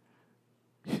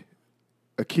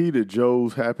 a key to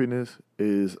Joe's happiness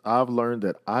is I've learned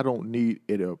that I don't need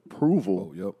an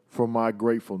approval for my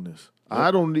gratefulness. Yep. I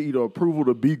don't need approval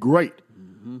to be great.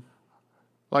 Mm-hmm.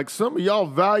 Like some of y'all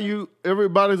value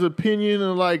everybody's opinion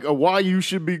and like why you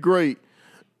should be great.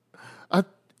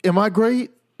 Am I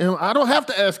great? And I don't have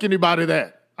to ask anybody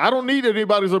that. I don't need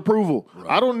anybody's approval.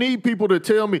 Right. I don't need people to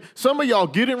tell me. Some of y'all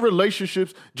get in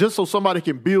relationships just so somebody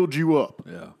can build you up.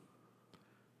 Yeah.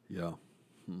 Yeah.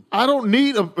 I don't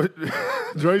need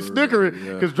Dre snickering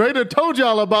because Dre done told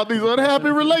y'all about these unhappy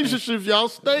relationships y'all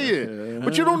stay in.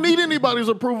 But you don't need anybody's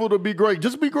approval to be great.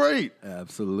 Just be great.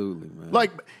 Absolutely, man.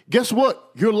 Like, guess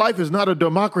what? Your life is not a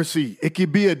democracy. It can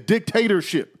be a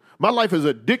dictatorship. My life is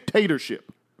a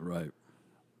dictatorship. Right.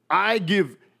 I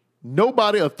give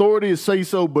nobody authority to say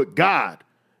so but God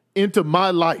into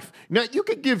my life. Now, you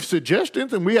can give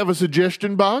suggestions, and we have a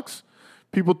suggestion box.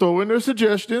 People throw in their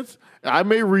suggestions. I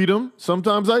may read them.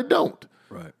 Sometimes I don't.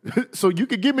 Right. So you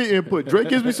can give me input. Dre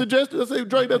gives me suggestions. I say,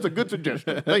 Dre, that's a good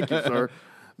suggestion. Thank you, sir.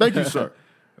 Thank you, sir.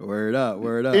 Word up.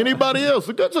 Anybody else?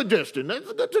 A good suggestion. That's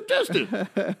a good suggestion.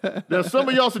 Now, some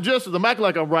of y'all suggestions, I'm acting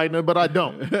like I'm writing them, but I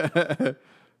don't.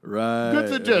 Right. Good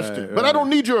suggestion. Right. But I don't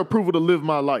need your approval to live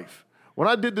my life. When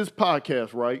I did this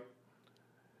podcast, right,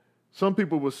 some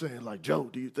people were saying, like, Joe,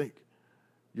 do you think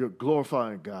you're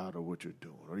glorifying God or what you're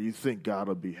doing? Or do you think God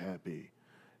will be happy?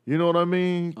 You know what I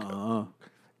mean? Uh-huh.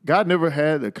 God never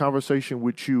had a conversation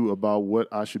with you about what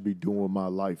I should be doing with my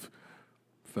life.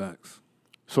 Facts.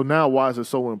 So now why is it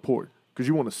so important? Because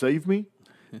you want to save me?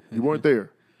 You weren't there.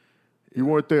 You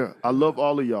weren't there. I love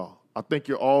all of y'all. I think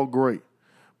you're all great.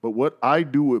 But what I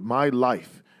do with my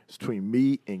life is between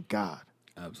me and God.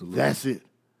 Absolutely.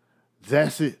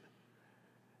 That's it.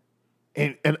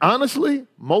 And honestly,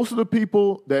 most of the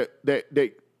people that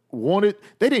wanted,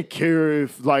 they didn't care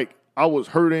if like I was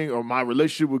hurting or my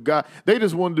relationship with God. They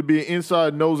just wanted to be an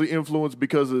inside nosy influence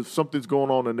because of something's going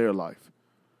on in their life.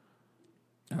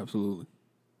 Absolutely.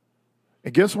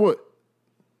 And guess what?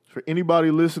 For anybody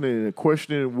listening and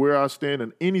questioning where I stand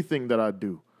in anything that I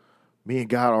do, Me and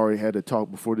God already had to talk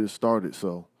before this started,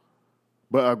 so.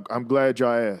 But I'm glad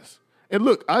y'all asked. And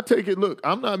look,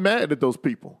 I'm not mad at those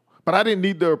people, but I didn't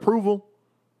need their approval.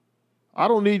 I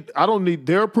don't need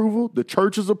their approval, the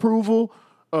church's approval,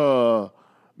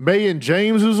 May and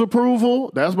James's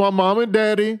approval. That's my mom and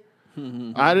daddy.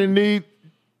 I didn't need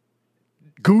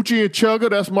Gucci and Chugga.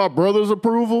 That's my brother's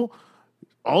approval.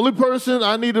 Only person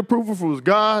I needed approval for was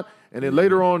God, and then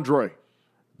later on Dre.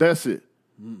 That's it.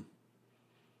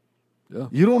 Yeah.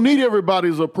 You don't need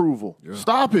everybody's approval. Yeah.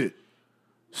 Stop it.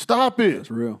 That's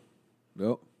real.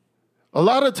 Yep. A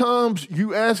lot of times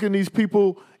you asking these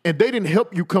people, and they didn't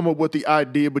help you come up with the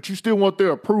idea, but you still want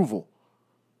their approval.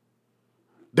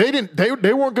 They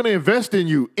weren't going to invest in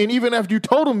you. And even after you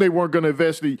told them they weren't going to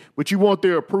invest in you, but you want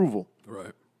their approval.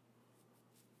 Right.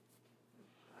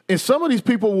 And some of these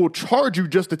people will charge you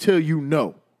just to tell you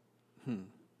no.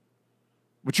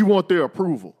 But you want their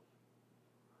approval.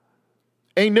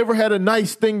 Ain't never had a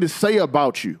nice thing to say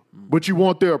about you, but you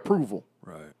want their approval.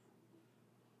 Right.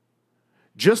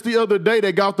 Just the other day,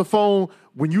 they got the phone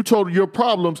when you told your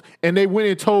problems, and they went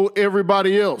and told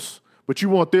everybody else, but you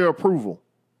want their approval.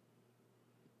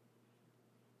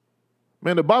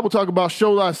 Man, the Bible talk about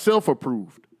show thyself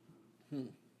approved.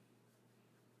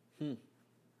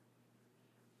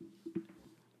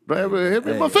 Hit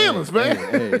me my feelings,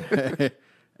 man.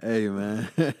 Hey, man.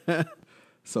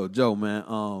 So, Joe,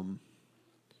 man,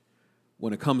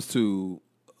 when it comes to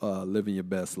living your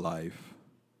best life,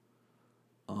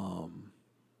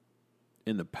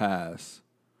 in the past,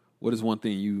 what is one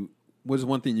thing you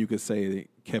could say that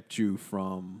kept you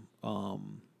from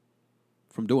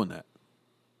doing that?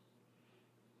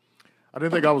 I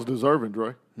didn't think I was deserving,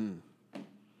 Dre.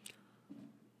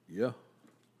 Yeah,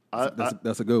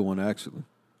 that's a good one, actually.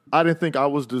 I didn't think I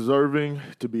was deserving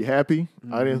to be happy.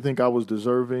 I didn't think I was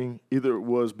deserving. Either it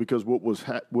was because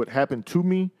what happened to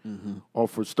me, or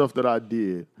for stuff that I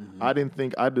did. I didn't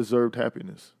think I deserved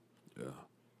happiness.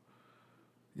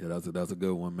 Yeah, that's a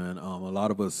good one, man. A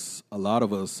lot of us.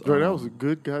 Dre, that was a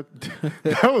good guy.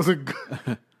 That was a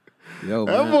good. Yo,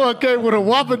 that man. boy came with a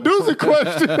whoppadoozy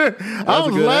question. I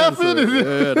was laughing.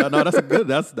 Yeah, no, that's a good.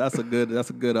 That's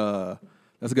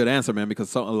a good answer, man.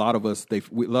 Because a lot of us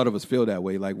feel that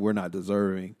way, like we're not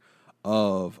deserving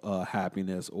of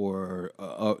happiness or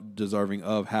deserving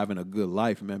of having a good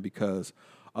life, man. Because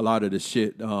a lot of the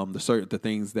shit, the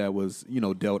things that was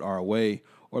dealt our way,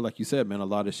 or like you said, man, a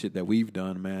lot of shit that we've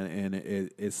done, man, and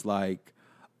it's like.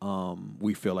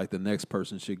 We feel like the next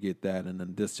person should get that, and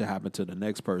then this should happen to the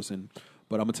next person.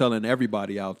 But I'm telling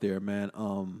everybody out there, man,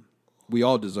 we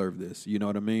all deserve this. You know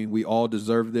what I mean? We all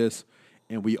deserve this,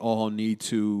 and we all need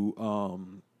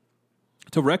to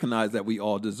recognize that we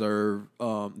all deserve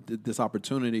this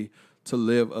opportunity to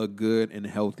live a good and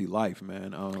healthy life,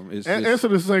 man. Answer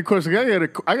the same question.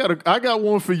 I got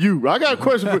one for you. I got a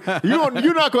question for you.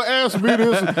 You're not gonna answer me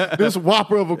this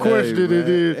whopper of a question.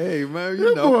 Hey, man,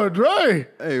 you know, boy, Dre.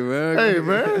 Hey, man. Hey,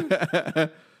 man.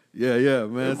 Yeah,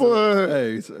 man.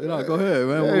 Boy, Go ahead,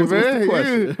 man. Hey, What's the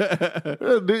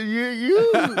question?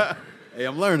 You. Hey,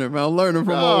 I'm learning, man. I'm learning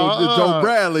from Joe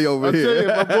Bradley over here. I tell you,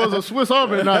 my boy's a Swiss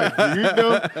Army knife.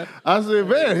 I said,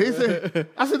 man. He said,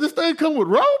 this thing come with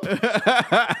rope.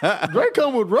 Dre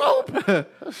come with rope.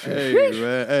 Hey,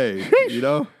 man. Hey,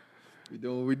 we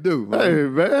doing what we do, man. Hey,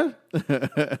 man.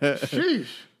 Sheesh.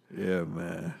 Yeah,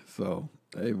 man. So,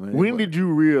 hey, man. When did you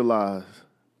realize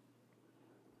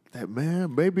that,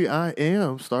 man, maybe I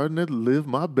am starting to live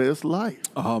my best life?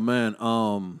 Oh, man.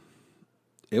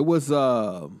 It was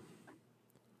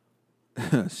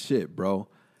shit, bro.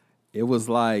 It was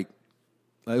like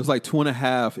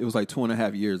 2.5. It was like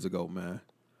 2.5 years ago, man.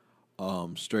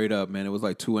 Straight up, man. It was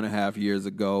like 2.5 years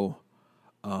ago.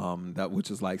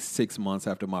 Which is like 6 months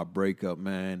after my breakup,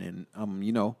 man. And I'm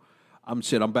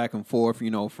back and forth,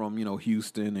 from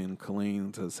Houston and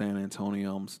Killeen to San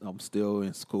Antonio. I'm still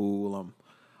in school.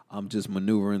 I'm just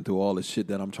maneuvering through all the shit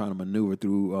that I'm trying to maneuver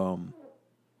through.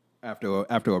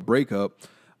 After a breakup.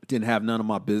 Didn't have none of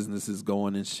my businesses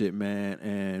going and shit, man.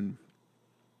 And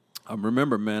I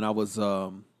remember, man, I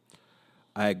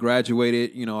had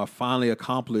graduated. I finally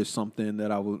accomplished something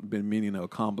that I've been meaning to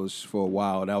accomplish for a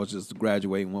while. And I was just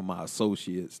graduating with my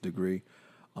associate's degree.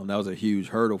 That was a huge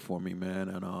hurdle for me, man.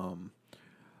 And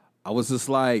I was just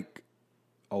like,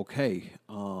 okay,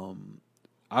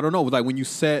 I don't know. Like when you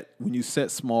set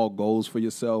small goals for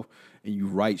yourself and you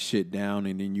write shit down,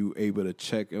 and then you able to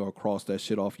check or cross that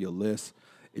shit off your list.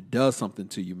 It does something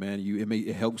to you, man.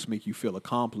 It helps make you feel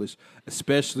accomplished,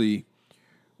 especially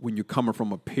when you're coming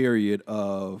from a period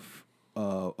of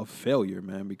failure,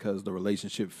 man. Because the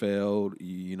relationship failed,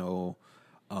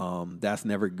 That's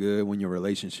never good when your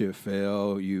relationship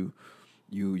fail. You're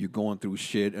going through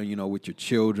shit, with your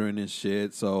children and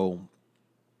shit. So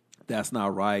that's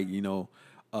not right. Your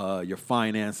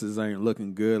finances ain't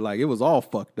looking good. Like, it was all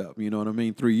fucked up. You know what I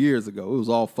mean? 3 years ago, it was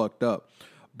all fucked up.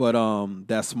 But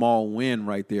that small win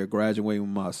right there, graduating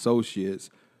with my associates,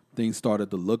 things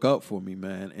started to look up for me,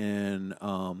 man. And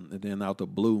then out the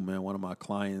blue, man, one of my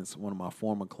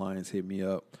former clients hit me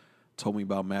up, told me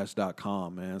about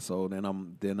Match.com, man. So then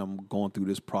I'm going through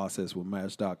this process with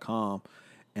Match.com,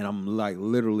 and I'm like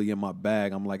literally in my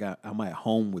bag. I'm like I'm at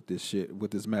home with this shit,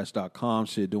 with this Match.com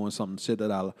shit, doing some shit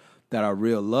that I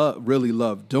really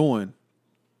love doing.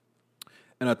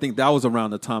 And I think that was around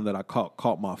the time that I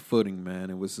caught my footing, man.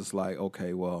 It was just like,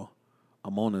 okay, well,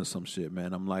 I'm on to some shit,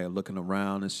 man. I'm like looking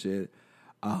around and shit.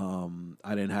 I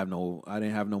didn't have no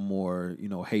more,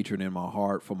 hatred in my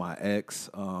heart for my ex.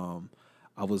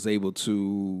 I was able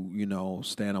to,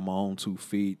 stand on my own 2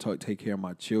 feet, take care of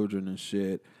my children and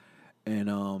shit.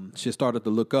 And shit started to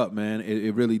look up, man.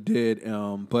 It really did.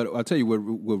 But I'll tell you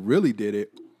what really did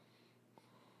it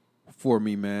for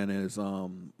me, man, is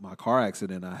my car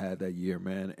accident I had that year,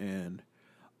 man. And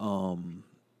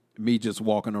me just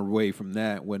walking away from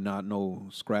that with no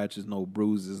scratches, no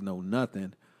bruises, no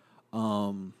nothing.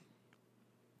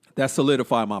 That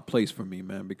solidified my place for me,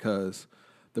 man, because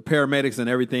the paramedics and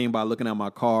everything, by looking at my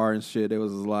car and shit, it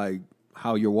was like,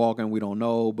 how you're walking, we don't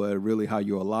know, but really how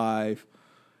you're alive.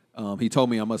 He told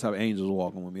me I must have angels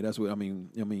walking with me. That's what I mean.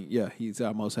 Yeah, he said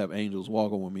I must have angels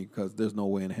walking with me, because there's no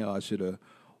way in hell I should have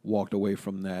walked away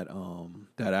from that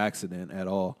accident at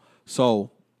all. So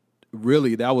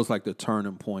really, that was like the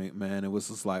turning point, man. It was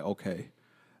just like, okay,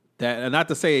 and not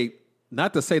to say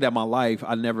that my life,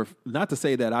 not to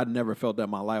say that I never felt that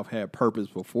my life had purpose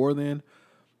before then,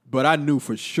 but I knew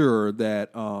for sure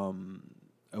that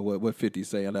what 50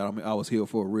 saying, that I was here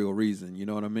for a real reason. You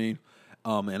know what I mean?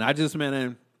 And I just,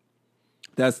 man,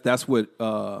 that's what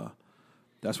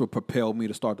propelled me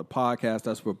to start the podcast.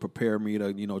 That's what prepared me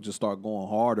to, just start going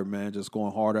harder, man. Just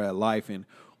going harder at life and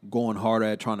going harder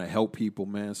at trying to help people,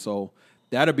 man. So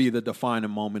that'll be the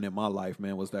defining moment in my life,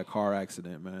 man, was that car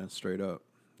accident, man, straight up.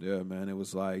 Yeah, man, it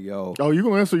was like, yo. Oh, you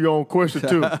going to answer your own question,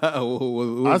 too.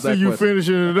 I see you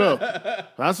finishing it up.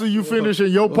 I see you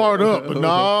finishing your part up. But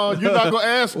no, you're not going to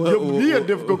ask me a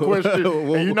difficult question,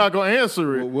 and you're not going to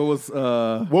answer it.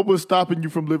 What was stopping you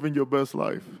from living your best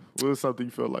life? What was something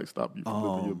you felt like stopped you from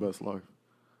living your best life?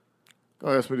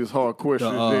 Don't ask me this hard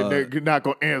question. You're not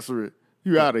going to answer it.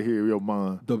 You out of here, your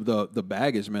mind. The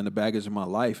baggage, man, the baggage in my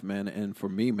life, man. And for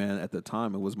me, man, at the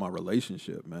time, it was my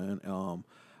relationship, man.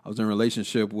 I was in a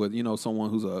relationship with, someone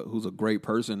who's a great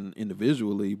person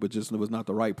individually, but just was not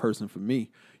the right person for me.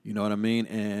 You know what I mean?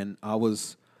 And I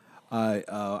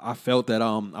felt that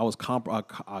I was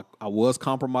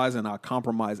compromising. I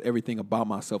compromised everything about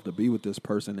myself to be with this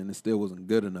person, and it still wasn't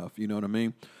good enough. You know what I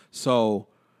mean? So,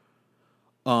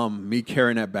 me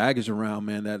carrying that baggage around,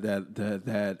 man, and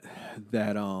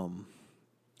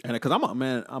because I'm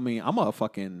an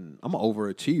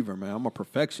overachiever, man. I'm a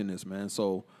perfectionist, man.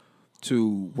 So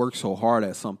to work so hard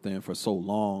at something for so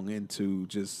long and to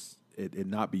just it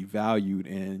not be valued,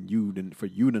 and for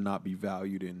you to not be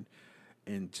valued,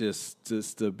 and just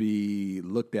to be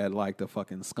looked at like the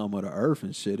fucking scum of the earth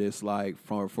and shit. It's like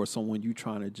for someone you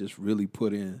trying to just really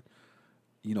put in,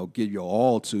 give your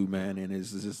all to, man, and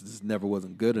it's just never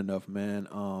wasn't good enough, man.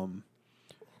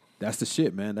 That's the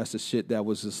shit, man. That's the shit that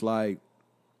was just like,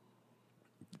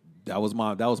 that was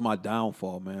my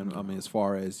downfall, man. I mean, as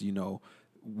far as,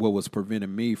 what was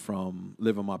preventing me from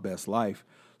living my best life.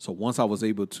 So once I was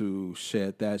able to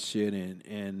shed that shit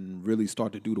and really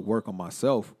start to do the work on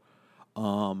myself,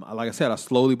 like I said, I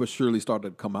slowly but surely started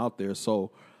to come out there.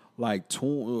 So like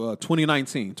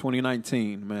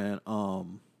 2019, man,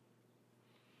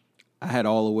 I had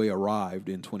all the way arrived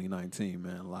in 2019,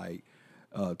 man. Like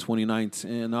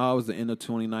 2019, I was the end of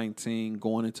 2019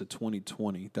 going into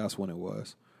 2020. That's when it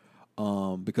was.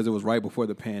 Because it was right before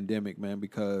the pandemic, man,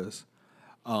 because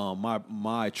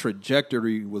my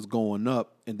trajectory was going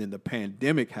up, and then the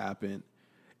pandemic happened,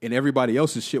 and everybody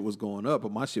else's shit was going up,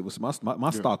 but my shit was my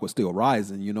stock was still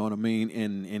rising. You know what I mean?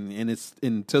 And it's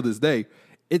to this day,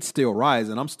 it's still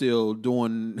rising. I'm still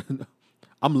doing,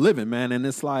 I'm living, man, and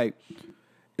it's like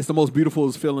it's the most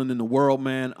beautiful feeling in the world,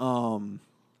 man. I'm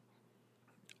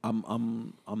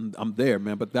there,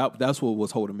 man. But that's what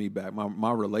was holding me back.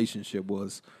 My relationship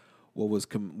was what was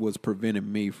preventing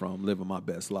me from living my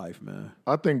best life, man.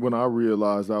 I think when I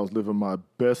realized I was living my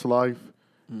best life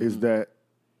is that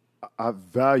I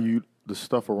valued the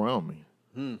stuff around me.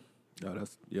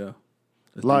 That's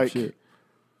like, deep shit.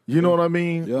 You know what I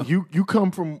mean? Yeah. You come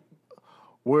from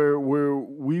where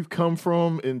we've come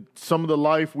from and some of the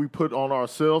life we put on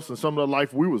ourselves and some of the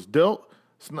life we was dealt,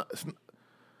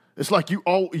 it's like you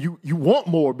want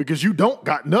more because you don't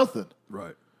got nothing.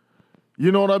 Right.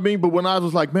 You know what I mean? But when I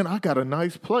was like, man, I got a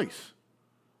nice place.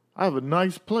 I have a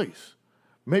nice place.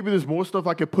 Maybe there's more stuff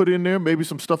I could put in there. Maybe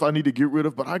some stuff I need to get rid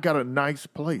of, but I got a nice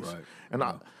place. Right.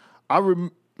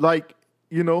 And like,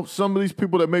 you know, some of these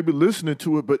people that may be listening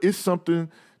to it, but it's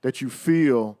something that you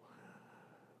feel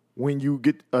when you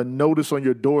get a notice on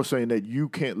your door saying that you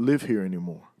can't live here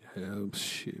anymore. Hell,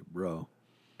 shit, bro.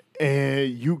 And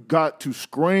you got to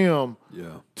scram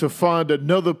to find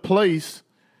another place,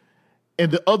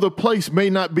 and the other place may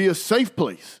not be a safe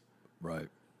place. Right.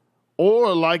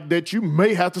 Or like that you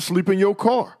may have to sleep in your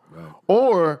car. Right.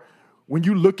 Or when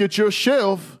you look at your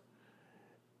shelf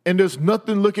and there's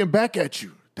nothing looking back at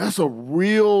you. That's a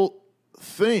real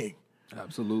thing.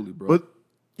 Absolutely, bro. But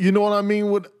you know what I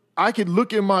mean? I could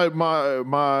look in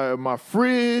my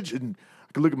fridge, and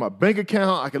I could look at my bank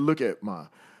account, I could look at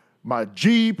my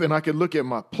Jeep, and I could look at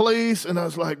my place, and I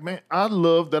was like, man, I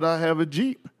love that I have a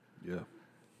Jeep. Yeah.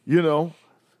 You know?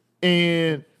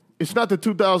 And it's not the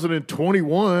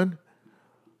 2021.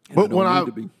 But when I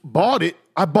bought it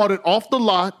off the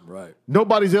lot. Right.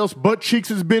 Nobody's else butt cheeks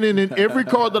has been in it. Every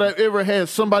car that I've ever had,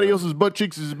 somebody else's butt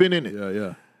cheeks has been in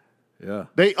it. Yeah.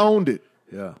 They owned it.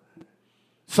 Yeah.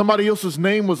 Somebody else's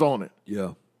name was on it.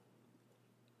 Yeah.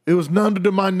 It was none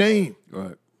under my name.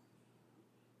 Right.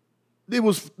 It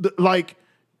was like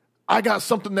I got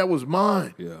something that was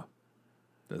mine. Yeah.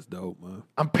 That's dope, man.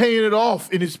 I'm paying it off,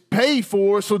 and it's paid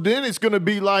for, so then it's going to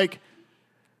be like,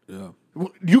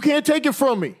 you can't take it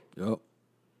from me. Yep.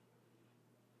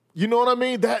 You know what I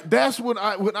mean? That's when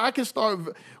I can start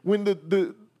when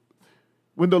the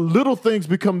little things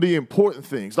become the important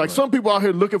things. Like some people out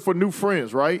here looking for new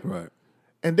friends, right? Right.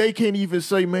 And they can't even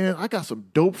say, man, I got some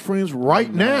dope friends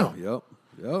right now.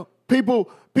 Yep. People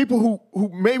who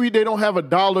maybe they don't have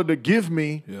 $1 to give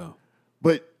me,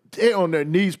 but they're on their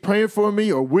knees praying for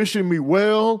me or wishing me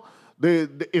well.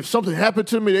 If something happened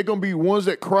to me, they're gonna be ones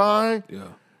that cry. Yeah.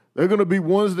 They're gonna be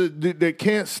ones that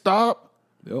can't stop.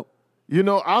 Yep. You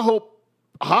know, I hope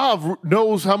Hav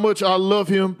knows how much I love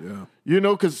him. Yeah. You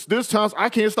know, because there's times I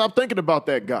can't stop thinking about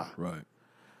that guy. Right.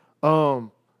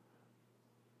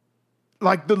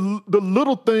 Like the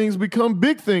little things become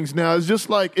big things now. It's just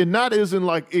like, and not isn't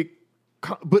like it,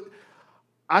 but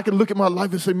I can look at my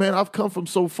life and say, man, I've come from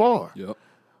so far. Yep.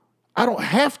 I don't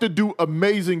have to do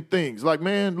amazing things. Like,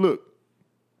 man, look,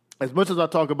 as much as I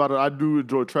talk about it, I do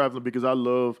enjoy traveling because I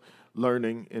love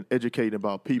learning and educating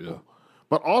about people. Yeah.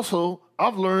 But also,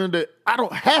 I've learned that I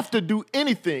don't have to do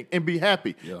anything and be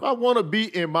happy. Yeah. If I want to be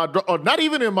in my draw, or not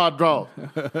even in my draw,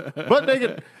 but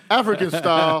naked African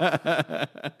style,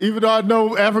 even though I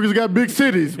know Africa's got big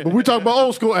cities, but we talk about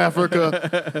old school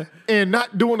Africa and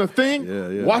not doing a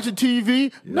thing, watching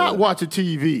TV, not watching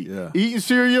TV, eating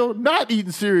cereal, not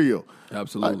eating cereal.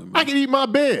 Absolutely, man. I can eat my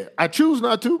bed. I choose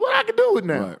not to, but I can do it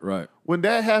now. Right. When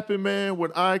that happened, man,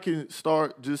 when I can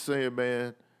start just saying,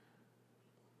 man,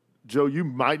 Joe, you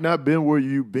might not been where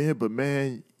you've been, but,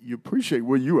 man, you appreciate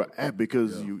where you are at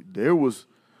because there was,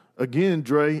 again,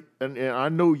 Dre, and I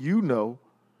know you know,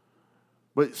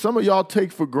 but some of y'all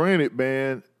take for granted,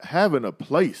 man, having a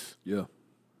place. Yeah,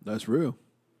 that's real.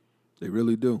 They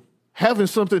really do. Having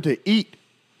something to eat.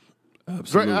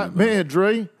 Absolutely,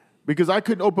 Dre, because I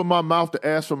couldn't open my mouth to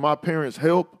ask for my parents'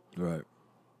 help. Right.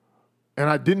 And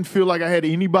I didn't feel like I had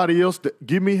anybody else to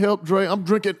give me help, Dre.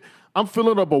 I'm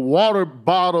filling up a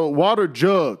water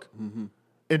jug,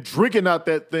 and drinking out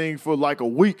that thing for like a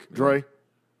week, Dre.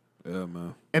 Yeah,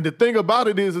 man. And the thing about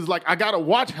it is like I gotta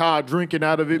watch how I'm drinking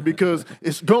out of it because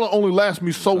it's gonna only last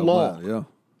me so long.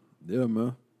 Yeah,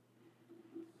 man.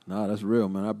 Nah, that's real,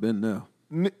 man. I've been there.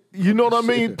 You know what I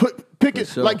mean? Pick it.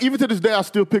 Sure. Like even to this day, I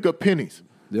still pick up pennies.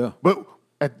 Yeah. But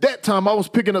at that time, I was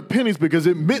picking up pennies because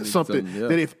it meant something.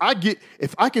 That if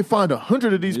I can find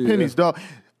 100 of these pennies, dog.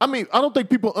 I mean, I don't think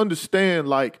people understand,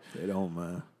 like... They don't,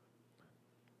 man.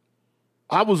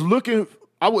 I would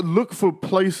look for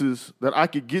places that I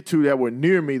could get to that were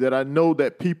near me that I know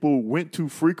that people went to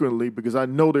frequently because I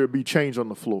know there'd be change on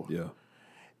the floor. Yeah.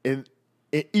 And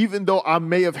even though I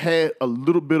may have had a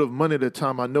little bit of money at the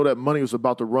time, I know that money was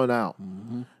about to run out.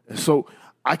 Mm-hmm. And so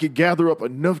I could gather up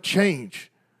enough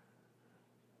change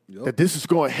that this is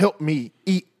going to help me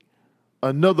eat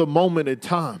another moment in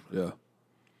time. Yeah.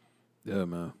 Yeah,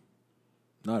 man.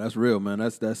 No, that's real, man.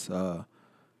 That's I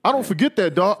don't forget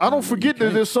that, dog. I don't forget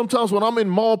that there's sometimes when I'm in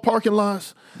mall parking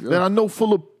lots that I know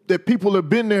that people have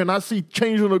been there and I see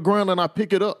change on the ground and I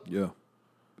pick it up. Yeah.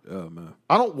 Yeah, man.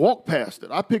 I don't walk past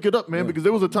it. I pick it up, man, because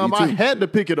there was a time I had to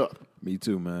pick it up. Me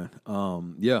too, man.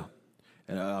 Yeah,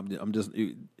 and I'm just.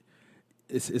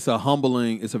 It's a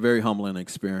very humbling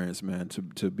experience, man.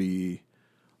 To be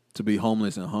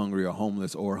homeless and hungry, or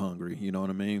homeless or hungry. You know what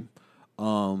I mean?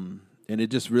 And it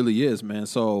just really is, man.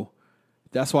 So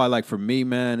that's why, like, for me,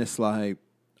 man, it's like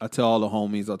I tell all the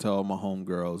homies, I tell all my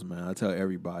homegirls, man, I tell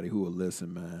everybody who will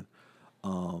listen, man.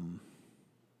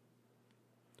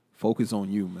 Focus on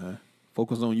you, man.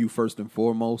 Focus on you first and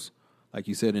foremost. Like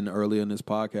you said earlier in this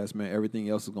podcast, man, everything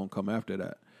else is gonna come after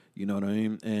that. You know what I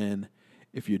mean? And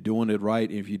if you're doing it right,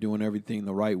 if you're doing everything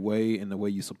the right way and the way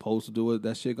you're supposed to do it,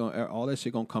 all that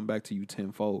shit gonna come back to you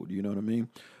tenfold. You know what I mean?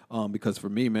 Because for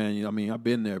me, man, I mean, I've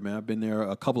been there, man. I've been there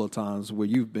a couple of times where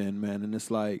you've been, man, and it's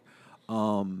like,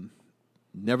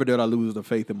 never did I lose the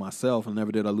faith in myself, and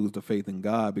never did I lose the faith in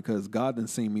God, because God done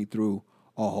seen me through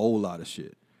a whole lot of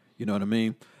shit. You know what I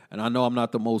mean? And I know I'm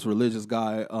not the most religious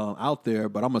guy out there,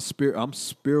 but I'm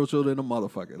spiritual than a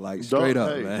motherfucker, like straight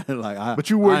up, man. Like, but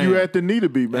you where you at the need to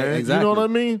be, man. Yeah, exactly. You know what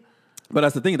I mean? But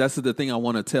that's the thing. That's the thing I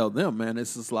want to tell them, man.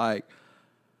 It's just like,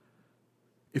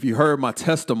 if you heard my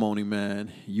testimony,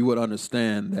 man, you would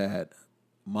understand that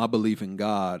my belief in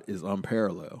God is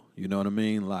unparalleled. You know what I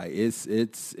mean? Like, it's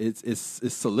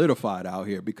solidified out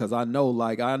here, because I know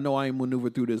I ain't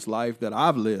maneuvered through this life that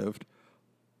I've lived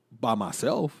by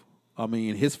myself. I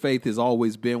mean, his faith has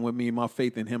always been with me. My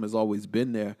faith in him has always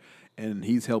been there, and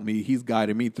he's helped me. He's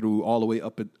guided me through all the way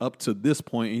up to this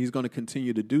point, and he's going to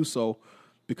continue to do so,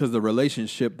 because the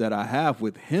relationship that I have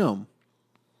with him,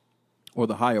 or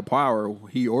the higher power,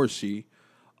 he or she,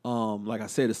 like I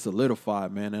said, is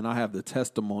solidified, man, and I have the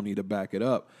testimony to back it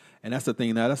up. And that's the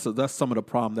thing. That's some of the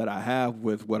problem that I have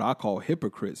with what I call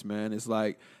hypocrites, man. It's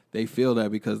like they feel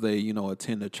that because they,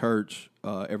 attend the church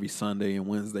every Sunday and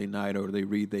Wednesday night, or they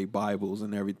read their Bibles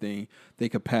and everything, they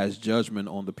could pass judgment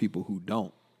on the people who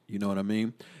don't. You know what I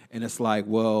mean? And it's like,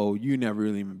 well, you never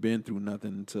really even been through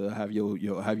nothing to have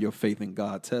your faith in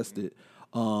God tested,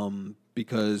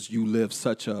 because you live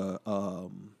such a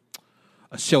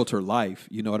sheltered life.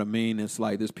 You know what I mean? It's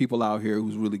like there's people out here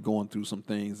who's really going through some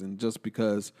things, and just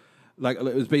because, like,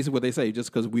 it's basically what they say,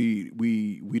 just because we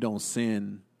don't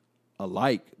sin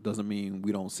alike doesn't mean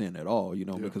we don't sin at all,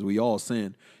 because we all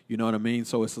sin. You know what I mean?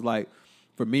 So it's like,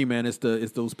 for me, man, it's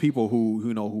those people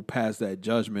who pass that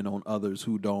judgment on others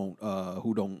who don't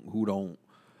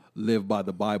live by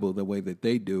the Bible the way that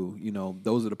they do.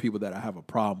 Those are the people that I have a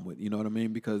problem with. You know what I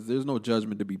mean? Because there's no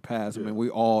judgment to be passed. Yeah. I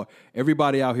mean,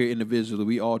 everybody out here individually,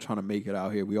 we all trying to make it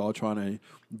out here. We all trying to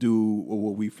do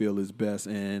what we feel is best,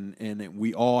 and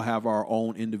we all have our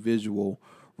own individual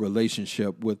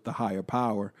relationship with the higher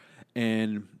power,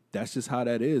 and that's just how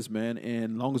that is, man.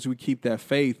 And as long as we keep that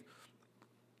faith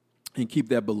and keep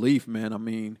that belief, man, I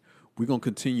mean, we're gonna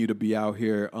continue to be out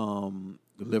here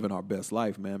living our best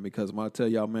life, man. Because when I tell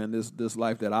y'all, man, this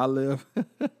life that I live,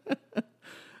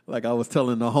 like I was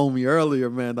telling the homie earlier,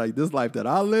 man, like this life that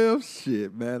I live,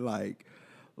 shit, man, like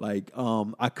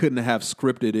I couldn't have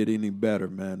scripted it any better,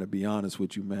 man, to be honest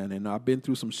with you, man. And I've been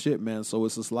through some shit, man. So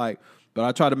it's just like, but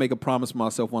I try to make a promise to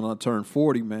myself when I turn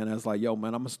 40, man. I was like, yo,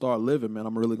 man, I'm gonna start living, man.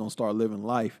 I'm really gonna start living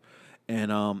life.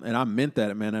 And I meant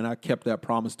that, man. And I kept that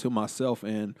promise to myself,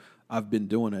 and I've been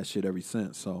doing that shit ever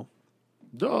since. So,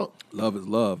 dog, love is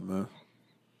love, man.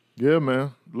 Yeah,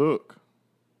 man. Look,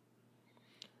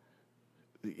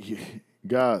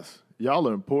 guys, y'all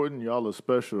are important. Y'all are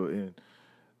special, and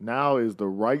now is the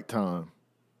right time,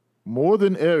 more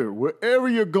than ever, wherever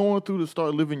you're going through, to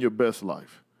start living your best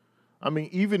life. I mean,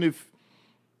 even if,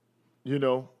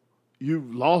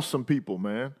 you've lost some people,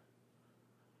 man,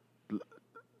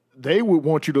 they would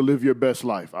want you to live your best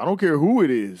life. I don't care who it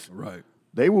is. Right.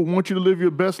 They would want you to live your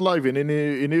best life. And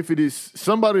if it is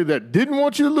somebody that didn't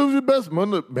want you to live your best,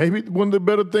 maybe one of the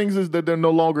better things is that they're no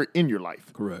longer in your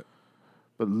life. Correct.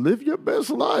 But live your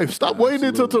best life. Stop waiting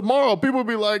until tomorrow. People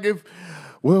be like,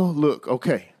 look,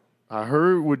 okay, I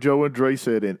heard what Joe and Dre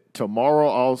said, and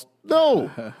tomorrow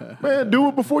no, man, do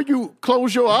it before you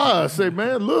close your eyes. Say,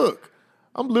 man, look,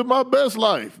 I'm living my best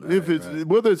life. Right,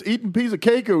 whether it's eating a piece of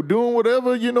cake or doing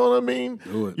whatever, you know what I mean?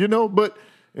 Do it. But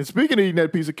and speaking of eating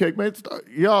that piece of cake, man,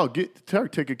 y'all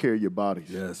start taking care of your bodies.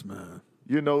 Yes, man.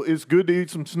 It's good to eat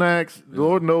some snacks. Yeah.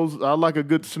 Lord knows I like a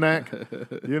good snack.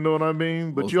 You know what I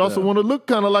mean? But you also want to look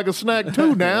kind of like a snack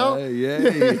too now.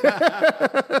 Hey.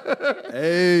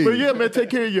 But yeah, man, take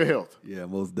care of your health. Yeah,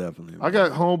 most definitely. Man. I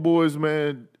got homeboys,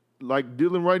 man, like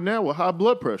dealing right now with high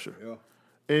blood pressure. Yeah.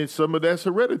 And some of that's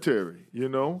hereditary,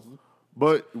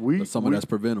 But some of that's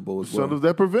preventable as well. Some of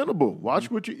that's preventable. Watch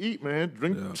what you eat,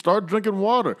 man. Start drinking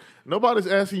water. Nobody's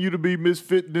asking you to be Miss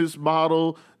Fitness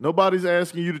model. Nobody's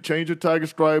asking you to change your tiger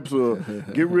stripes or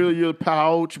get rid of your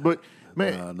pouch. But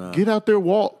Man, get out there,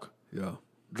 walk. Yeah.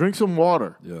 Drink some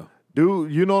water. Yeah.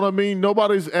 Dude, you know what I mean?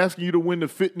 Nobody's asking you to win the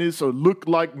fitness or look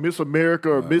like Miss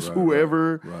America or Miss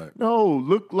whoever. Right. No,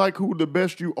 look like who the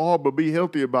best you are, but be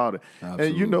healthy about it. Absolutely.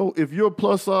 And, you know, if you're a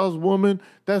plus-size woman,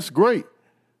 that's great.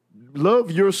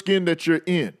 Love your skin that you're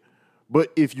in.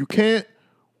 But if you can't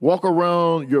walk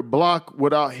around your block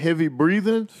without heavy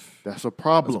breathing, that's a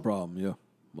problem. That's a problem, yeah.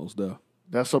 Most definitely.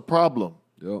 That's a problem.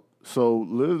 Yep. So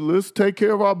let's take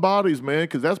care of our bodies, man,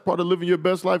 because that's part of living your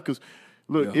best life. Because,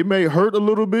 look, it may hurt a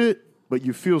little bit, but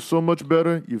you feel so much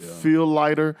better. You feel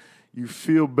lighter. You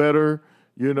feel better.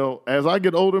 You know, as I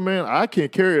get older, man, I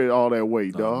can't carry all that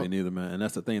weight, dog. Me neither, man. And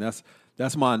that's the thing.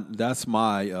 That's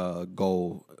my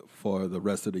goal for the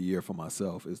rest of the year for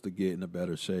myself is to get in a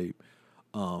better shape.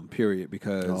 Period.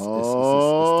 Because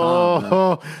it's time,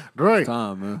 man. Great. It's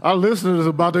time, man. Our listeners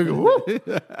about to go,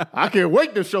 I can't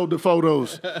wait to show the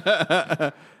photos.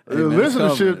 The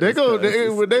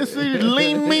listenership, when they see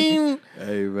Lean Mean,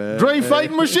 hey, man, Dre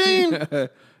fighting machine.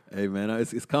 Hey, man,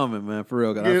 it's coming, man, for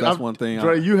real. That's one thing.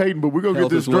 Dre, you hating, but we're going to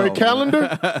get this Dre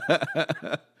calendar.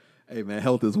 Hey, man,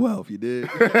 health is wealth, you did.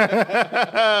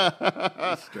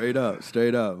 Straight up.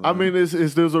 Man. I mean,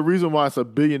 there's a reason why it's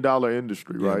 $1 billion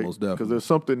industry, right? Most definitely. Because there's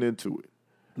something into it.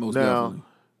 Most definitely.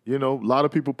 You know, a lot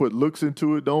of people put looks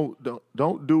into it. Don't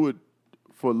do it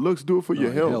for looks. Do it for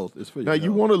your health. It's for your now, health.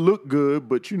 you want to look good,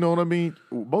 but you know what I mean?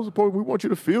 Most important, we want you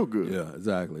to feel good. Yeah,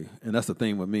 exactly. And that's the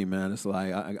thing with me, man. It's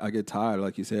like I get tired,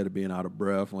 like you said, of being out of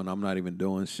breath when I'm not even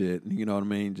doing shit. You know what I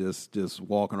mean? Just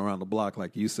walking around the block,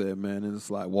 like you said, man. And it's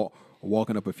like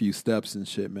walking up a few steps and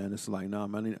shit, man. It's like, nah,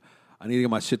 man, I need to get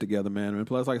my shit together, man. And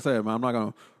plus, like I said, man, I'm not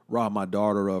going to rob my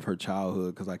daughter of her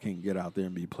childhood because I can't get out there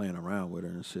and be playing around with her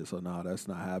and shit. So, nah, that's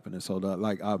not happening. So,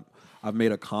 I've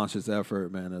made a conscious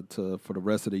effort, man, for the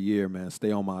rest of the year, man,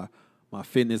 stay on my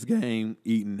fitness game,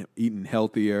 eating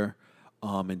healthier,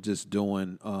 and just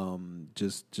doing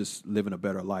just living a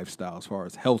better lifestyle as far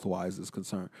as health wise is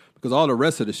concerned. Because all the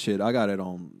rest of the shit, I got it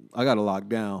locked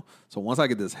down. So once I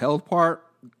get this health part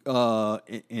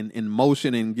in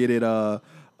motion and get it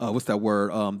what's that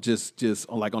word? Just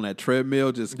like on that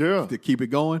treadmill, to keep it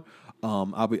going.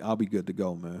 I'll be good to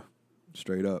go, man.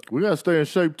 Straight up. We gotta stay in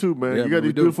shape too, man. Yeah, you got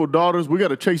these beautiful daughters. We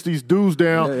gotta chase these dudes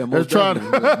down. Let's try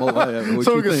to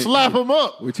so we can slap them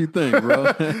up. What you think, bro?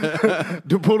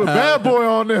 To put a bad boy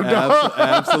on them, dog.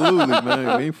 Absolutely,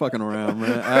 man. We ain't fucking around,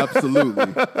 man. Absolutely,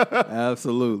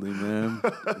 man.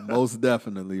 Most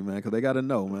definitely, man. Because they gotta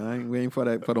know, man. We ain't for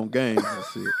them games and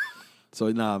shit.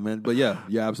 So nah, man. But yeah,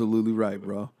 you're absolutely right,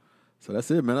 bro. So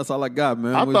that's it, man. That's all I got,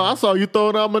 man. I saw you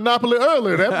throwing out Monopoly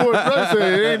earlier. That boy Dre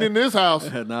said it ain't in this house.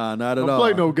 Nah, not at all. Don't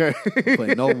play no game.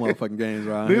 Play no motherfucking games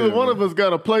around Neither here. one of us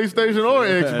got a PlayStation or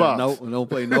Xbox. Nope, don't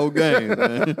play no games,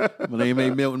 man. My name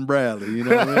ain't Milton Bradley, you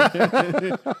know what I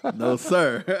mean? No,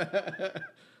 sir.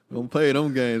 Don't play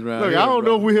them games around here. I don't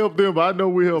know if we helped them, but I know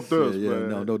we helped us,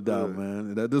 man. No doubt,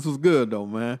 man. This was good, though,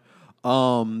 man.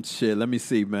 Let me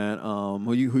see, man.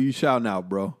 Who you shouting out,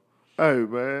 bro? Hey,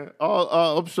 man,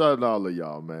 I'm shouting all of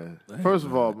y'all, man. First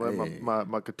of all, man, my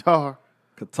Qatar,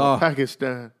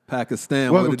 Pakistan.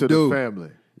 Welcome Welcome to the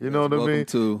family. You know what I mean?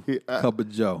 Welcome to Cup of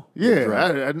Joe.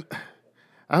 Yeah,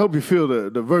 I hope you feel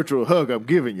the virtual hug I'm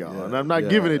giving y'all. And I'm not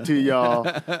giving it to y'all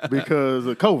because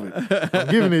of COVID. I'm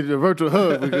giving it the virtual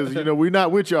hug because, we're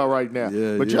not with y'all right now.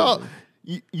 But y'all,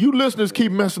 you listeners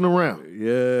keep messing around.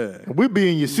 Yeah. We'll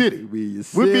be in your city.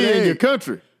 We'll be in your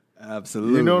country.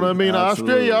 Absolutely. You know what I mean?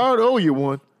 Australia, I already owe you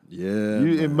one. Yeah.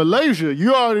 In Malaysia,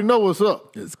 you already know what's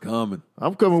up. It's coming.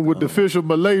 I'm coming with the official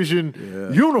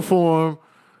Malaysian uniform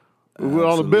with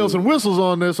all the bells and whistles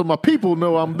on there so my people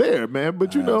know I'm there, man.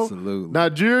 But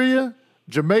Nigeria,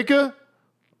 Jamaica,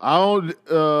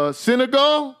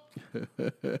 Senegal,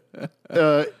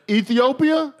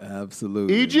 Ethiopia,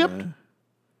 absolutely, Egypt. Man.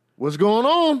 What's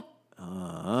going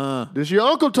on? This your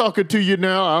uncle talking to you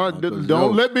now.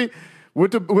 Don't let me...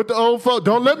 With the old folks,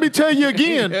 don't let me tell you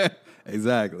again.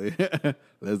 Exactly.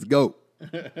 Let's go.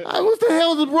 What the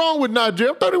hell is wrong with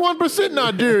Nigeria? I'm 31%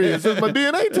 Nigerian since my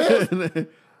DNA test.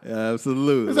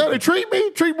 Absolutely. Is that how they treat me?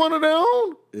 Treat one of their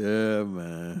own? Yeah,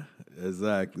 man.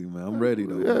 Exactly, man. I'm ready,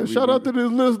 though. Yeah, shout out to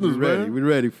these listeners, man. We're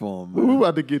ready for them, man. We're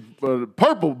about to get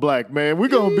purple black, man. We're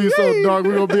going to be so dark,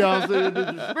 we're going to be out there in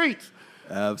the streets.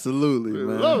 Absolutely,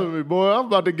 man. Loving me, boy. I'm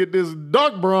about to get this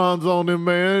dark bronze on them,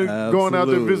 man. Absolutely. Going out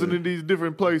there visiting these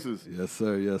different places. Yes,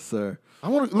 sir. Yes, sir.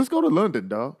 Let's go to London,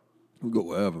 dog. We go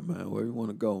wherever, man. Where you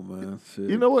want to go, man? Shit.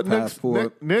 You know what?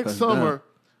 Passport, next summer,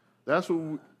 that's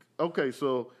what. Okay,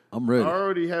 so I'm ready. I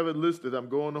already have it listed. I'm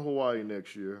going to Hawaii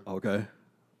next year. Okay.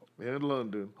 And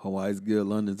London. Hawaii's good.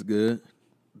 London's good.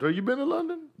 Dre, you been to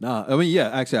London? Nah, I mean, yeah,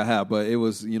 actually I have, but it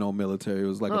was, military. It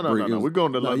was like No. We're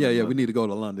going to London. Yeah, we need to go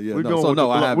to London. Yeah,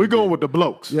 I haven't. We're going with the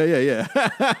blokes. Yeah.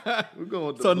 We're going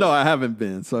with the So blokes. no, I haven't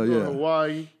been. So yeah,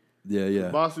 Hawaii. Yeah.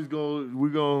 Bossy's going. We're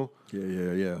going.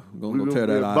 Yeah. We're gonna go tear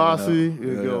that island Bossy. up.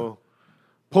 Yeah. Go.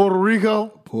 Puerto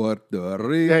Rico.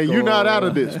 Hey, you're not out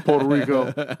of this, Puerto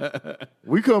Rico.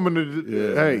 We coming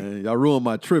to. Hey, man. Y'all ruined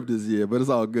my trip this year, but it's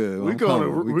all good. We're going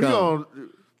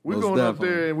up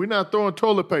there, and we're not throwing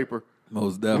toilet paper.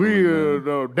 Most definitely.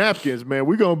 We napkins, man.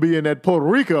 We're gonna be in that Puerto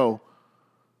Rico.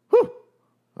 Whew.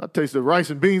 I taste the rice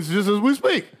and beans just as we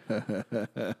speak.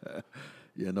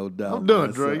 Yeah, no doubt. I'm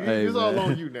done, Dre. Hey, it's all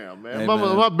on you now, man. Hey,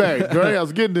 my bag, Dre. I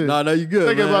was getting to no, you good.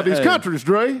 Thinking about these countries,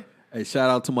 Dre. Hey, shout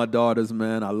out to my daughters,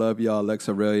 man. I love y'all,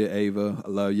 Alexa, Aurelia, Ava. I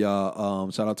love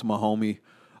y'all. Shout out to my homie,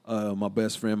 my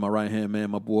best friend, my right-hand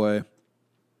man, my boy,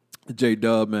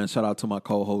 J-Dub, man. Shout out to my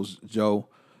co-host, Joe.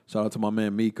 Shout out to my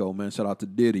man, Miko, man. Shout out to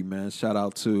Diddy, man. Shout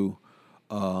out to,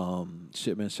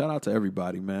 shout out to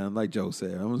everybody, man. Like Joe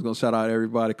said, I'm just going to shout out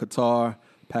everybody. Qatar,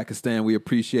 Pakistan, we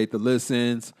appreciate the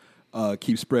listens.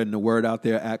 Keep spreading the word out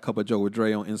there at Cup of Joe with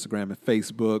Dre on Instagram and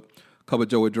Facebook. Cup of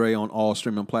Joe with Dre on all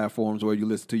streaming platforms where you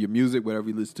listen to your music, wherever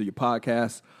you listen to your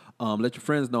podcast. Let your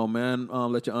friends know, man.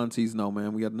 Let your aunties know,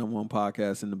 man. We got the #1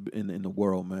 podcast in the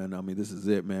world, man. I mean, this is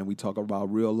it, man. We talk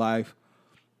about real life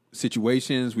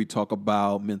situations. We talk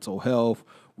about mental health.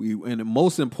 And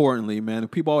most importantly, man,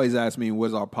 people always ask me,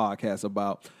 "What's our podcast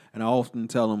about?" And I often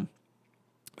tell them,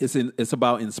 it's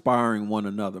about inspiring one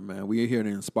another, man. We are here to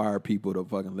inspire people to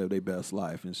fucking live their best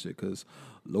life and shit, because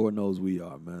Lord knows we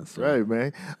are, man. So. Right,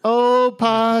 man. Oh,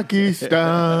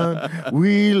 Pakistan,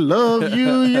 we love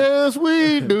you, yes,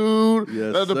 we do.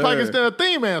 Yes, That's the Pakistan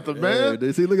theme anthem, man.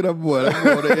 Hey, see, look at that boy. That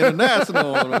boy, the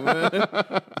international on him, man.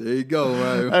 There you go,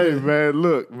 man. Hey, man,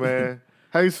 look, man.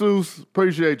 Jesus,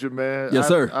 appreciate you, man. Yes,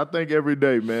 sir. I think every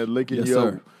day, man, linking Yes, you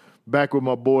up. sir. Back with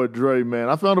my boy Dre, man.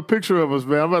 I found a picture of us,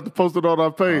 man. I'm about to post it on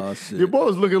our page. Oh, shit. Your boy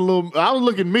was looking I was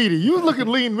looking meaty. You was looking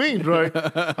lean mean, Dre.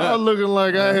 I was looking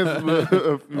like I had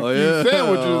a few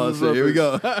sandwiches or something. Here we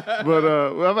go. But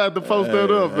I'm about to post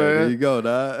that up, man. There you go,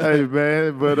 dog. Hey,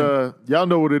 man. But y'all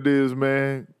know what it is,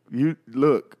 man. You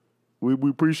look, we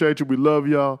appreciate you. We love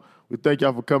y'all. We thank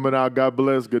y'all for coming out. God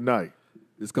bless. Good night.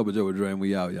 It's Cup of Joe with Dre, and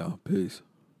we out, y'all. Peace.